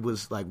it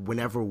was like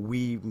whenever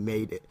we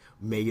made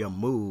a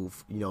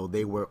move,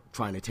 they were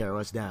trying to tear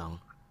us down.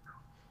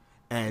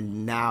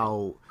 And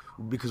now,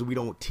 because we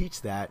don't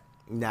teach that,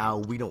 now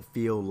we don't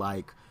feel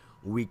like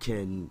we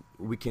can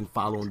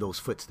follow in those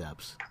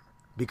footsteps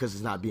because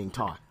it's not being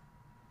taught.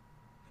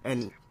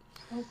 And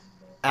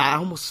I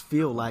almost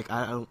feel like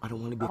I don't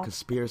want to be a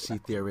conspiracy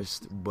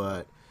theorist,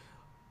 but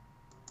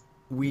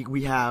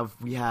we have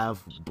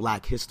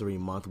Black History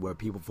Month where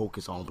people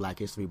focus on Black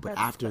history, but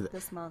after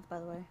this month, by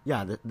the way.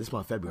 Yeah, this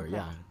month, February. Okay.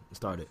 Yeah, it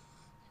started.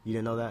 You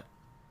didn't know that?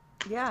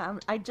 Yeah,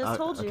 I just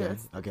told you.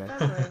 Okay.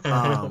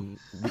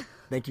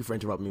 Thank you for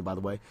interrupting me, by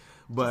the way.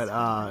 But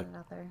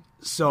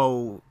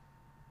so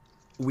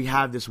we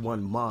have this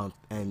 1 month,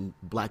 and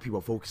black people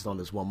are focused on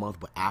this 1 month.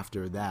 But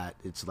after that,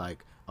 it's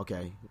like,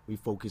 okay, we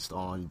focused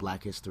on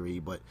Black history,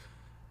 but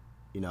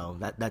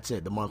that's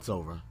it. The month's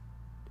over.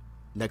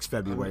 Next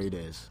February it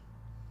is.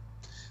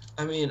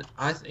 I mean,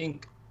 I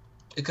think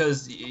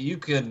because you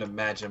couldn't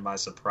imagine my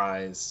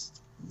surprise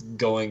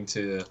going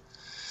to.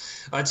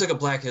 I took a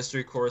Black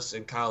history course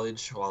in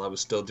college while I was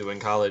still doing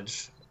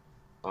college.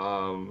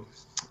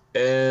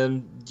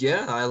 And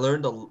yeah, I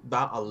learned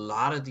about a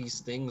lot of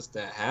these things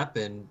that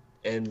happened,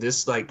 and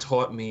this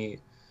taught me.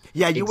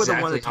 Yeah, you were the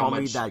one that told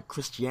me that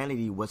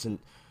Christianity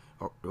wasn't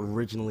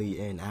originally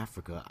in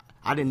Africa.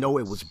 I didn't know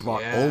it was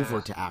brought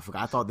over to Africa.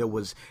 I thought there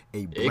was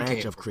a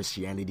branch of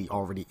Christianity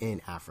already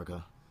in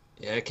Africa.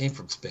 Yeah, it came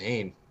from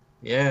Spain.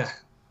 Yeah,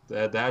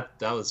 that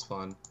was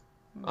fun.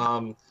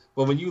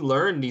 But when you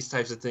learn these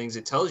types of things,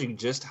 it tells you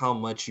just how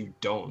much you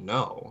don't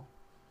know.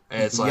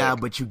 And it's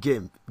but you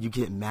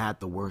get mad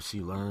the worse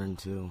you learn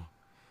too.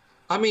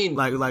 I mean,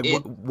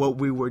 what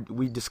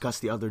we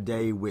discussed the other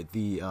day with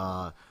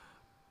the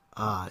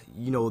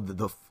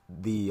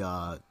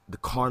the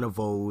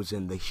carnivores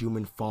and the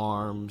human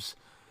farms,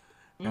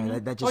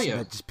 and that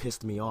just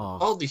pissed me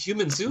off. Oh, the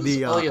human zoos.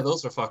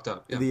 Those are fucked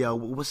up. Yeah.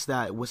 What's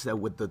that with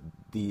the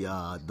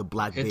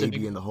black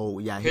baby and the whole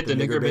hit the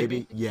nigger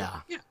baby. Yeah.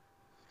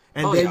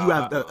 And you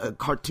have a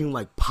cartoon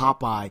like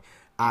Popeye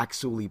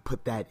actually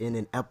put that in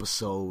an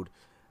episode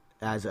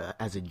as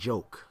a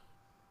joke.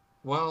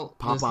 Well,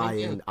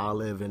 Popeye and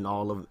Olive and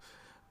all of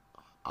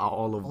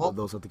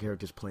those other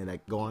characters playing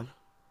that. Go on.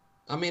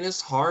 I mean, it's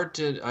hard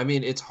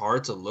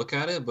to look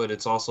at it, but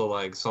it's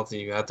also something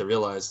you have to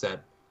realize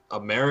that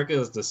America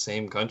is the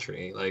same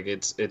country.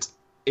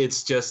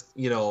 It's just,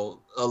 a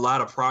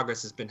lot of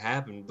progress has been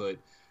happening, but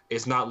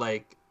it's not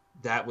like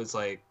that was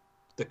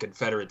the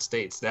Confederate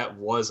States. That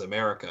was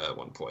America at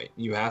one point.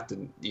 You have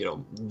to,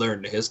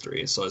 learn the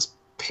history. So it's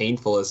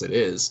painful as it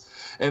is.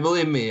 And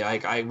believe me,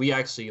 we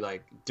actually,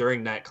 like,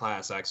 during that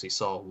class, I actually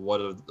saw one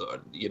of the,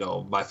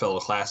 my fellow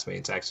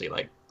classmates actually,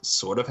 like,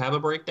 sort of have a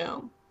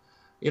breakdown,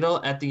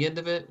 at the end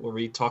of it, where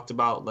we talked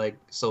about, like,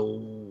 so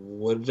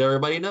what did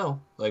everybody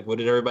know? Like, what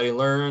did everybody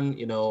learn?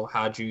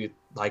 How'd you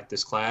like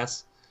this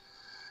class?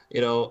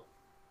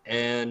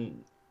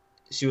 And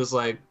she was,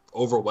 like,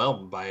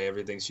 overwhelmed by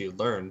everything she had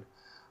learned.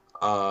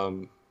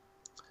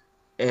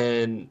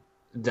 And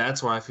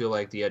that's why I feel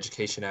like the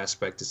education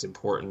aspect is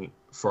important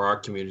for our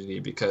community,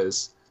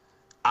 because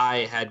I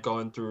had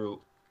gone through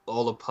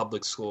all of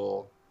public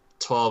school,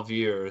 12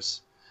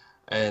 years,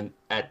 and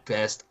at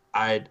best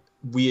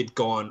we had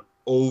gone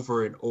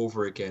over and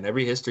over again.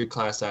 Every history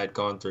class I had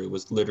gone through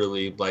was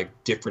literally like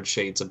different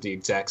shades of the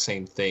exact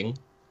same thing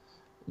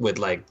with,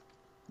 like,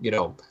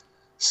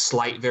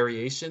 slight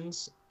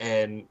variations.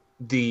 And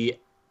the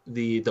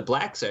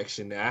black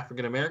section, the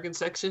African American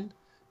section,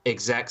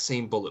 exact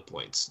same bullet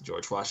points.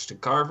 George Washington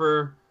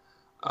Carver,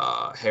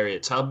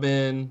 Harriet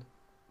Tubman,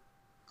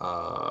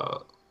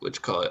 Martin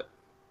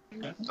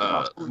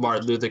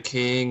Luther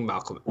King,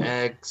 Malcolm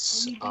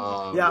X.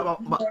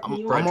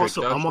 I'm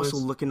also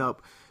looking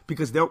up,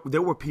 because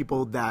there were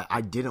people that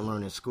I didn't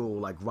learn in school,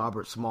 like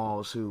Robert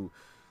Smalls, who,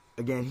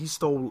 again, he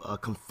stole a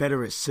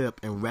Confederate ship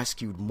and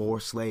rescued more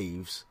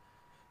slaves,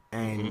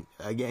 and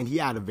again, he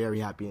had a very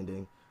happy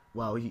ending.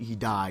 Well, he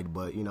died,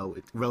 but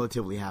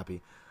relatively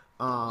happy.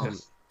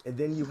 And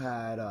then you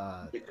had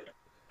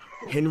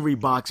Henry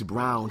Box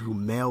Brown, who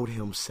mailed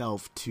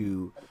himself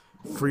to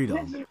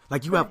freedom.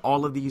 Like, you have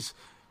all of these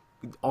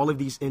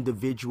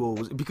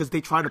individuals, because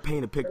they try to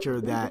paint a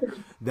picture that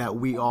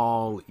we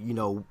all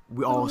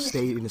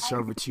stayed in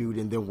servitude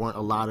and there weren't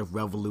a lot of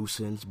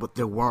revolutions, but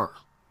there were.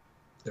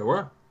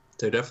 There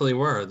definitely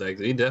were. Like,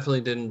 they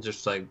definitely didn't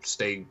just, like,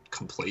 stay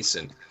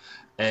complacent.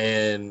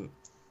 And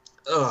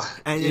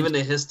even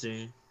the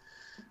history.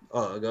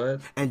 Oh, go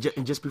ahead. And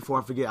just before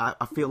I forget,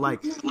 I feel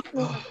like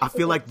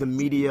the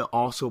media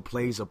also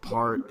plays a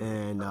part,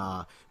 and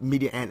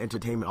media and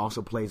entertainment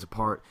also plays a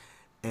part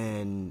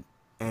in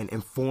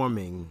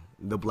informing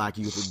the black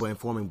youth, but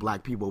informing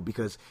black people,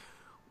 because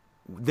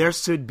there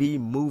should be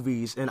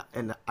movies, and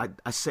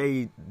I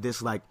say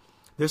this, like,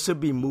 there should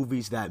be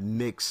movies that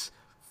mix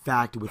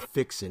fact with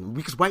fiction,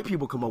 because white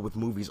people come up with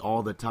movies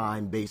all the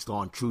time based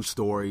on true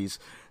stories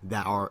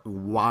that are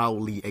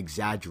wildly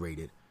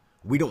exaggerated.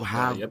 We don't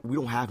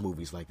have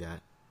movies like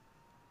that.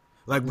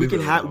 Like, we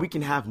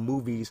can have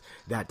movies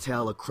that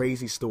tell a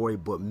crazy story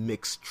but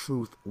mix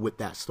truth with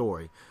that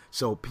story.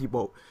 So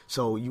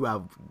you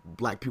have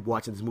black people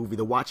watching this movie.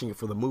 They're watching it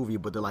for the movie,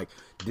 but they're like,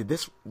 did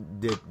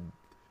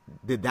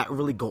that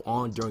really go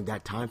on during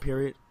that time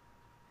period?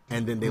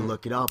 And then they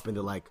look it up and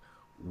they're like,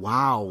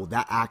 wow,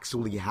 that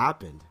actually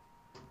happened.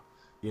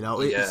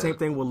 It's the same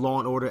thing with Law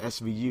and Order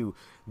SVU.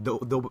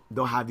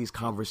 They'll have these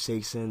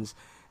conversations,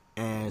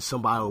 and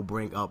somebody will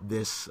bring up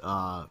this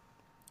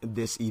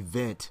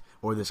event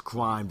or this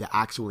crime that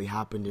actually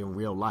happened in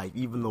real life,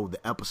 even though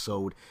the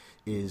episode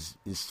is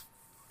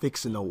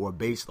fictional or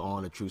based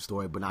on a true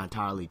story, but not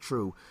entirely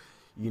true.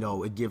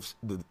 It gives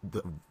the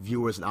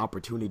viewers an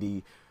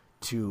opportunity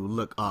to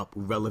look up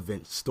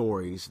relevant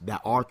stories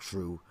that are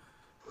true,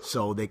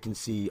 so they can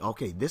see,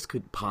 okay, this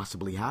could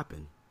possibly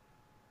happen.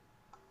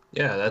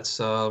 Yeah, that's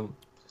or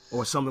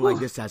something like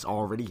this has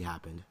already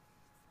happened.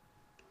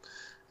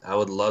 I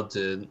would love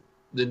to.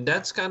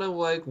 That's kind of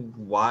like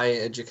why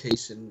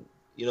education,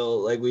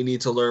 like, we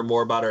need to learn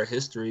more about our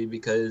history,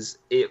 because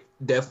it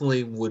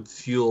definitely would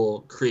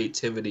fuel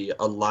creativity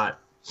a lot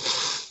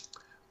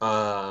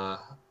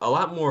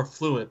more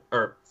fluent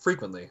or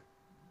frequently,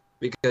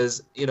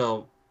 because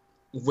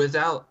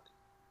without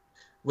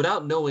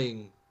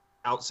knowing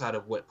outside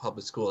of what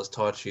public school has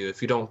taught you,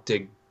 if you don't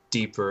dig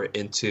deeper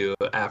into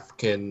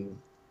African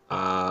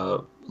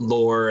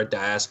lore,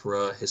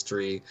 diaspora,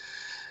 history,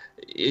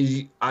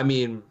 you're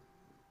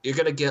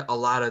gonna get a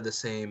lot of the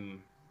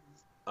same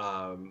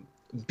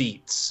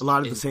beats, a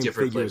lot of the same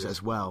figures places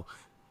as well.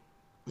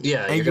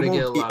 Yeah,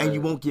 and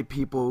you won't get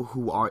people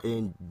who are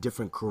in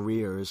different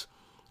careers,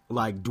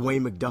 like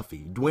Dwayne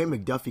McDuffie. Dwayne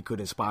McDuffie could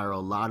inspire a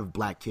lot of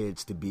black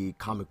kids to be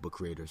comic book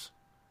creators.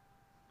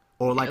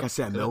 Or, like I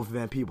said, Melvin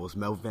Van Peebles.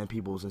 Melvin Van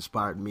Peebles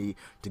inspired me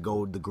to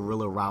go the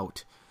guerrilla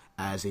route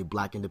as a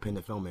black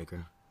independent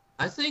filmmaker.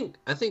 I think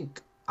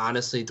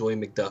honestly,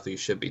 Dwayne McDuffie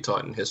should be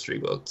taught in history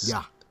books.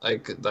 Yeah.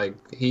 Like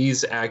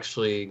he's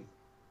actually,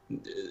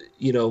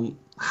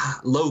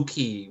 low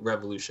key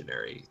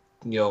revolutionary.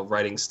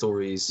 Writing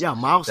stories. Yeah,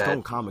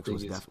 Milestone Comics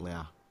was definitely.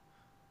 Yeah.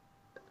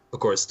 Of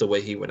course, the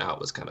way he went out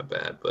was kind of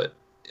bad, but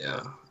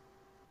yeah.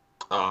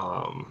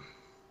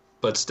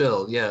 But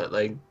still, yeah,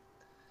 like,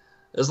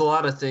 there's a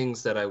lot of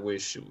things that I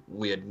wish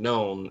we had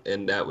known,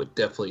 and that would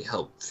definitely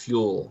help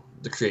fuel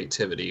the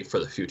creativity for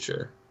the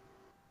future.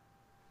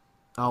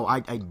 Oh, I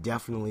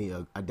definitely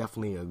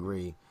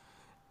agree.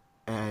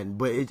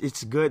 But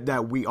it's good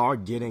that we are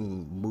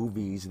getting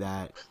movies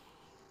that,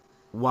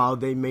 while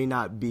they may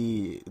not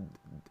be,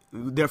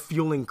 they're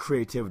fueling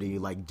creativity,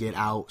 like Get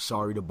Out,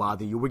 Sorry to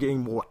Bother You. We're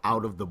getting more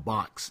out of the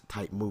box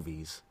type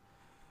movies.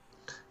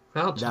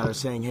 Ouch. that are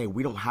saying, hey,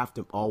 we don't have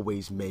to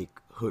always make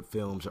hood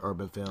films or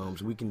urban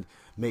films. We can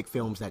make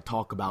films that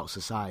talk about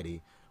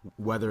society,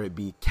 whether it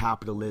be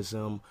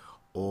capitalism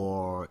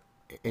or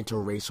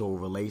interracial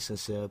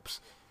relationships.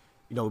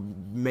 You know,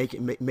 make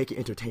it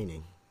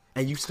entertaining.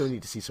 And you still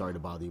need to see Sorry to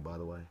Bother You, by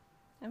the way.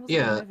 It was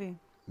Yeah. a good movie.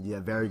 Yeah,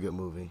 very good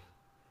movie.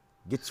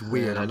 Gets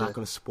weird. I I'm not did.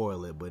 going to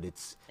spoil it, but it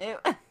gets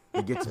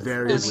It's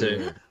very Is it?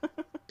 weird.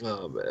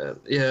 Oh man,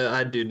 yeah,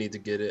 I do need to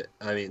get it.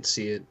 I mean,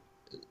 see it.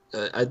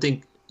 I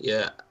think,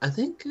 yeah, I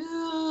think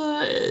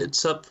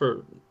it's up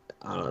for.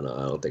 I don't know.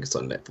 I don't think it's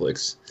on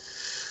Netflix.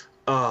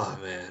 Oh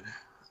man.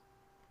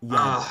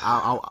 Yeah,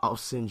 I'll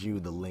send you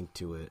the link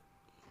to it.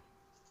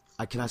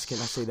 Can I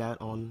say that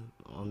on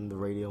the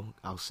radio?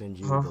 I'll send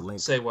you the link.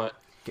 Say what?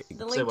 The Say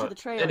link to what? the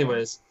trailer.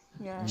 Anyways.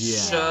 Yeah. Yeah.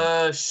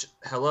 Shush.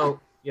 Hello.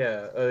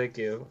 Yeah. Thank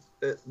you.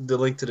 The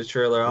link to the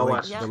trailer. I'll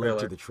watch the the link trailer.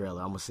 to the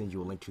trailer. I'm gonna send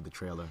you a link to the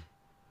trailer.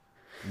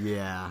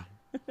 Yeah.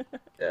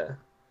 Yeah.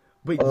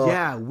 But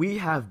yeah, we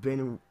have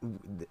been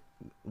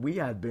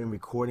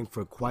recording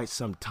for quite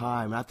some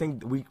time. I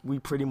think we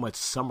pretty much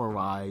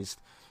summarized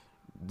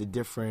the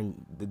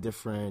different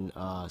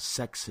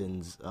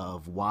sections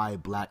of why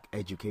black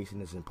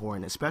education is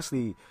important,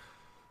 especially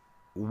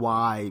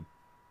why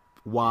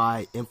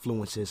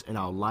influences in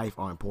our life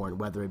are important,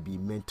 whether it be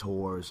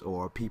mentors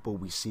or people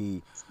we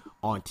see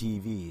on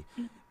TV.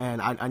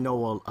 And I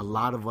know a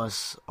lot of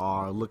us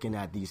are looking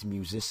at these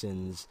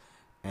musicians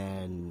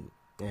and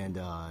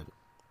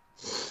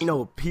you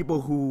know,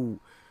 people who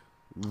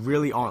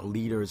really aren't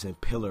leaders and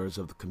pillars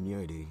of the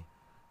community.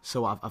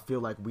 So I feel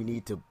like we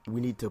need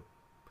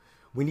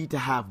to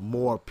have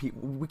more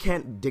people. We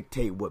can't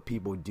dictate what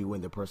people do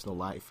in their personal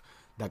life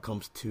that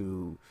comes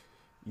to,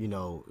 you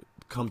know,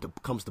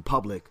 comes to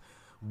public,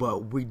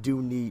 but we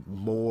do need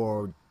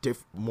more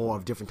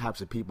of different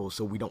types of people,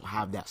 so we don't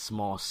have that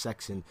small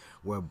section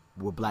where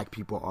black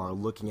people are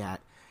looking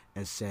at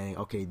and saying,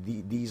 okay,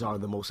 these are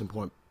the most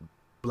important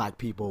black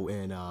people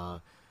in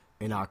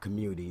our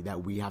community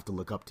that we have to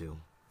look up to,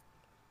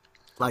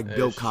 like That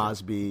Bill is true.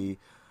 Cosby.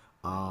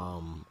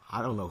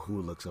 I don't know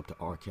who looks up to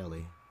R.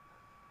 Kelly.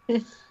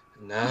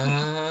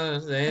 Nah,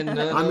 ain't none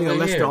I mean, over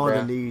unless here, they're on bro.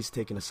 their knees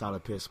taking a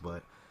solid piss,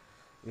 but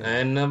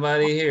Ain't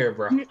nobody here,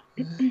 bro.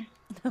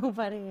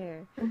 Nobody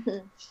here.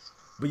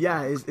 But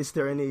yeah, is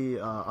there any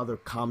other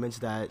comments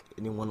that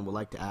anyone would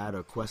like to add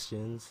or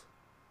questions?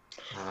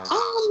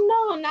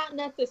 No, not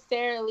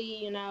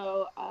necessarily. You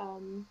know,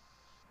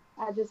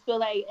 I just feel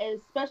like,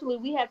 especially,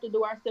 we have to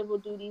do our civil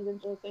duties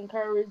and just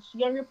encourage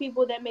younger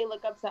people that may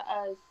look up to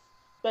us,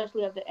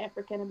 especially of the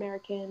African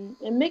American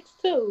and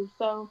mixed too.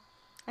 So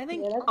I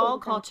think Yeah, that's all what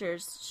we got.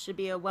 cultures should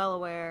be well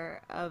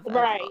aware of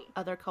Right.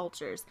 other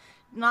cultures,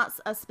 not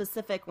a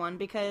specific one,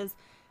 because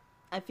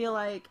I feel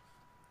like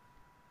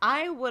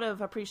I would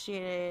have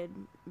appreciated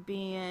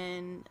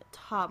being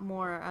taught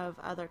more of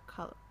other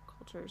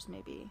cultures,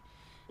 maybe,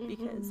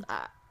 because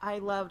I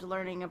loved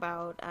learning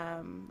about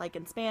like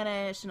in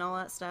Spanish and all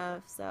that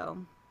stuff. So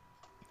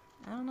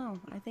I don't know.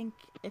 I think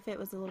if it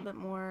was a little bit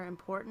more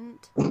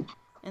important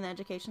in the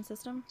education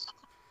system,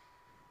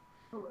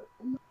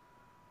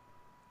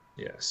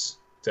 Yes,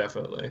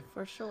 definitely.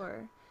 for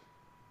sure,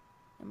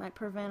 it might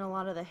prevent a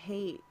lot of the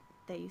hate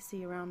that you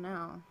see around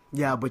now.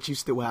 Yeah, but you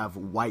still have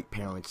white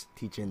parents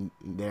teaching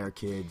their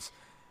kids.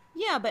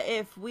 Yeah, but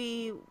if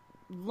we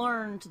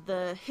learned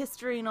the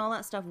history and all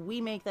that stuff, we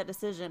make that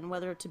decision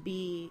whether to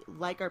be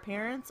like our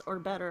parents or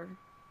better.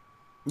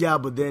 Yeah,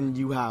 but then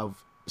you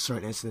have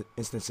certain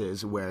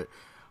instances where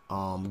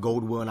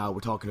Goldwell and I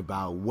were talking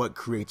about what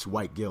creates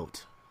white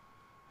guilt.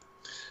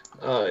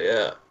 Oh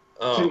yeah.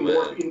 Oh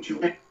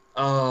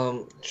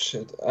man.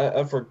 Shit.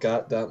 I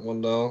forgot that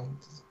one though,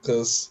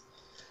 because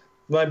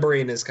my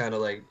brain is kind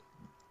of like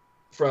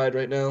fried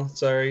right now.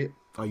 Sorry.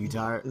 Are you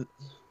tired?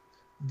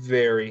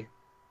 Very.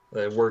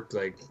 Work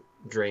like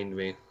drained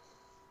me.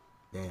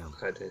 Damn.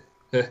 I did.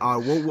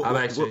 All right, I'm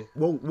actually.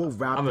 we'll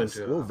wrap I'm this.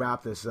 into it. We'll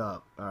wrap this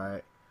up. All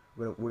right,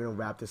 we're gonna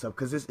wrap this up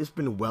because it's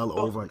been well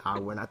over an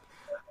hour, and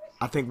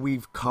I think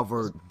we've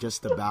covered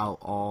just about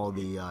all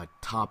the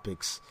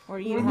topics Or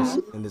you in this,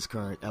 have. in this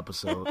current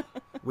episode.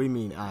 What do you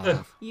mean I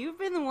have? You've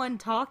been the one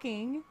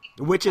talking.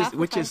 Which Half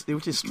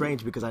the is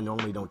strange because I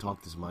normally don't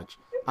talk this much.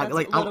 That's a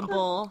little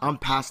bull. I'm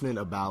passionate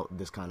about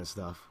this kind of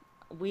stuff.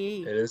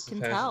 We It is can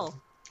passion.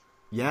 tell.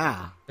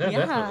 Yeah, Yeah, Yeah.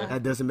 definitely.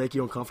 that doesn't make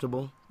you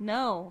uncomfortable.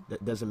 No,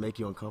 That doesn't make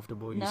you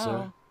uncomfortable. You No.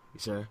 sir? You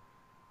sir?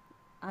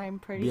 I'm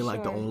pretty Being sure.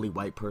 like the only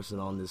white person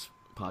on this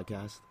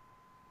podcast.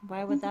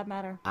 Why would that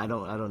matter? I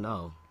don't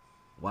know.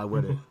 Why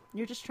would it?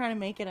 You're just trying to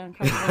make it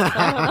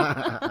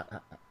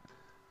uncomfortable.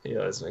 He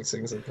always makes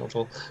things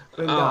uncomfortable.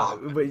 But, Oh,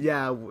 no, but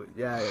yeah.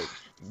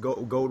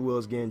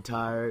 Goldwell's getting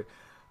tired.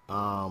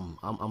 I'm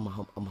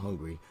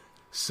hungry.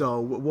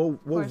 So we'll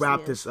course wrap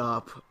he is. this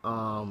up.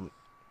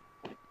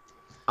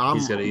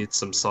 he's gonna eat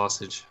some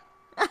sausage.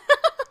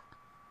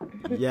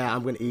 Yeah,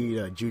 I'm gonna eat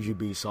a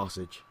jujube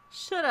sausage.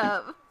 Shut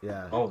up.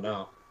 Yeah, Oh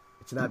no.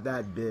 it's not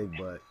that big,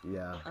 but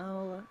yeah.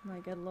 Oh my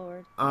good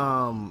lord.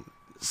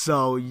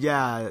 So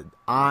yeah,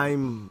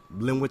 I'm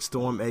Linwood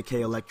Storm,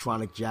 aka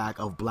Electronic Jack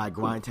of Black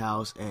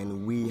Grindhouse,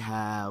 and we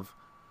have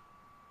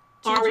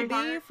Ginger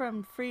B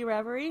from Free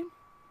Reverie.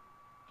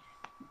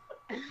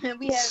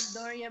 We have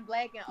Dorian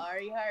Black and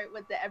Ari Hart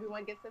with the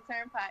Everyone Gets a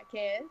Turn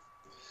podcast.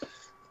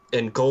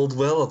 And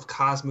Goldwell of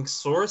Cosmic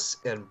Source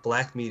and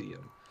Black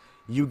Medium.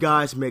 You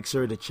guys make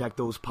sure to check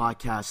those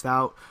podcasts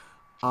out.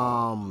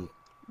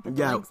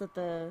 Links at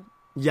the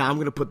I'm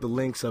gonna put the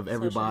links of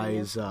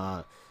everybody's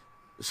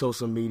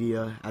social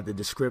media at the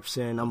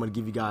description. I'm gonna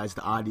give you guys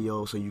the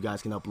audio so you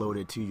guys can upload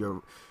it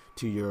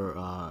to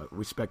your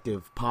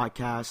respective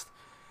podcast.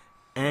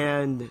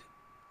 And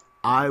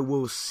I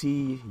will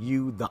see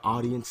you, the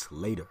audience,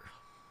 later.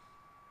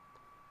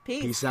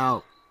 Peace. Peace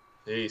out.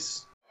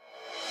 Peace.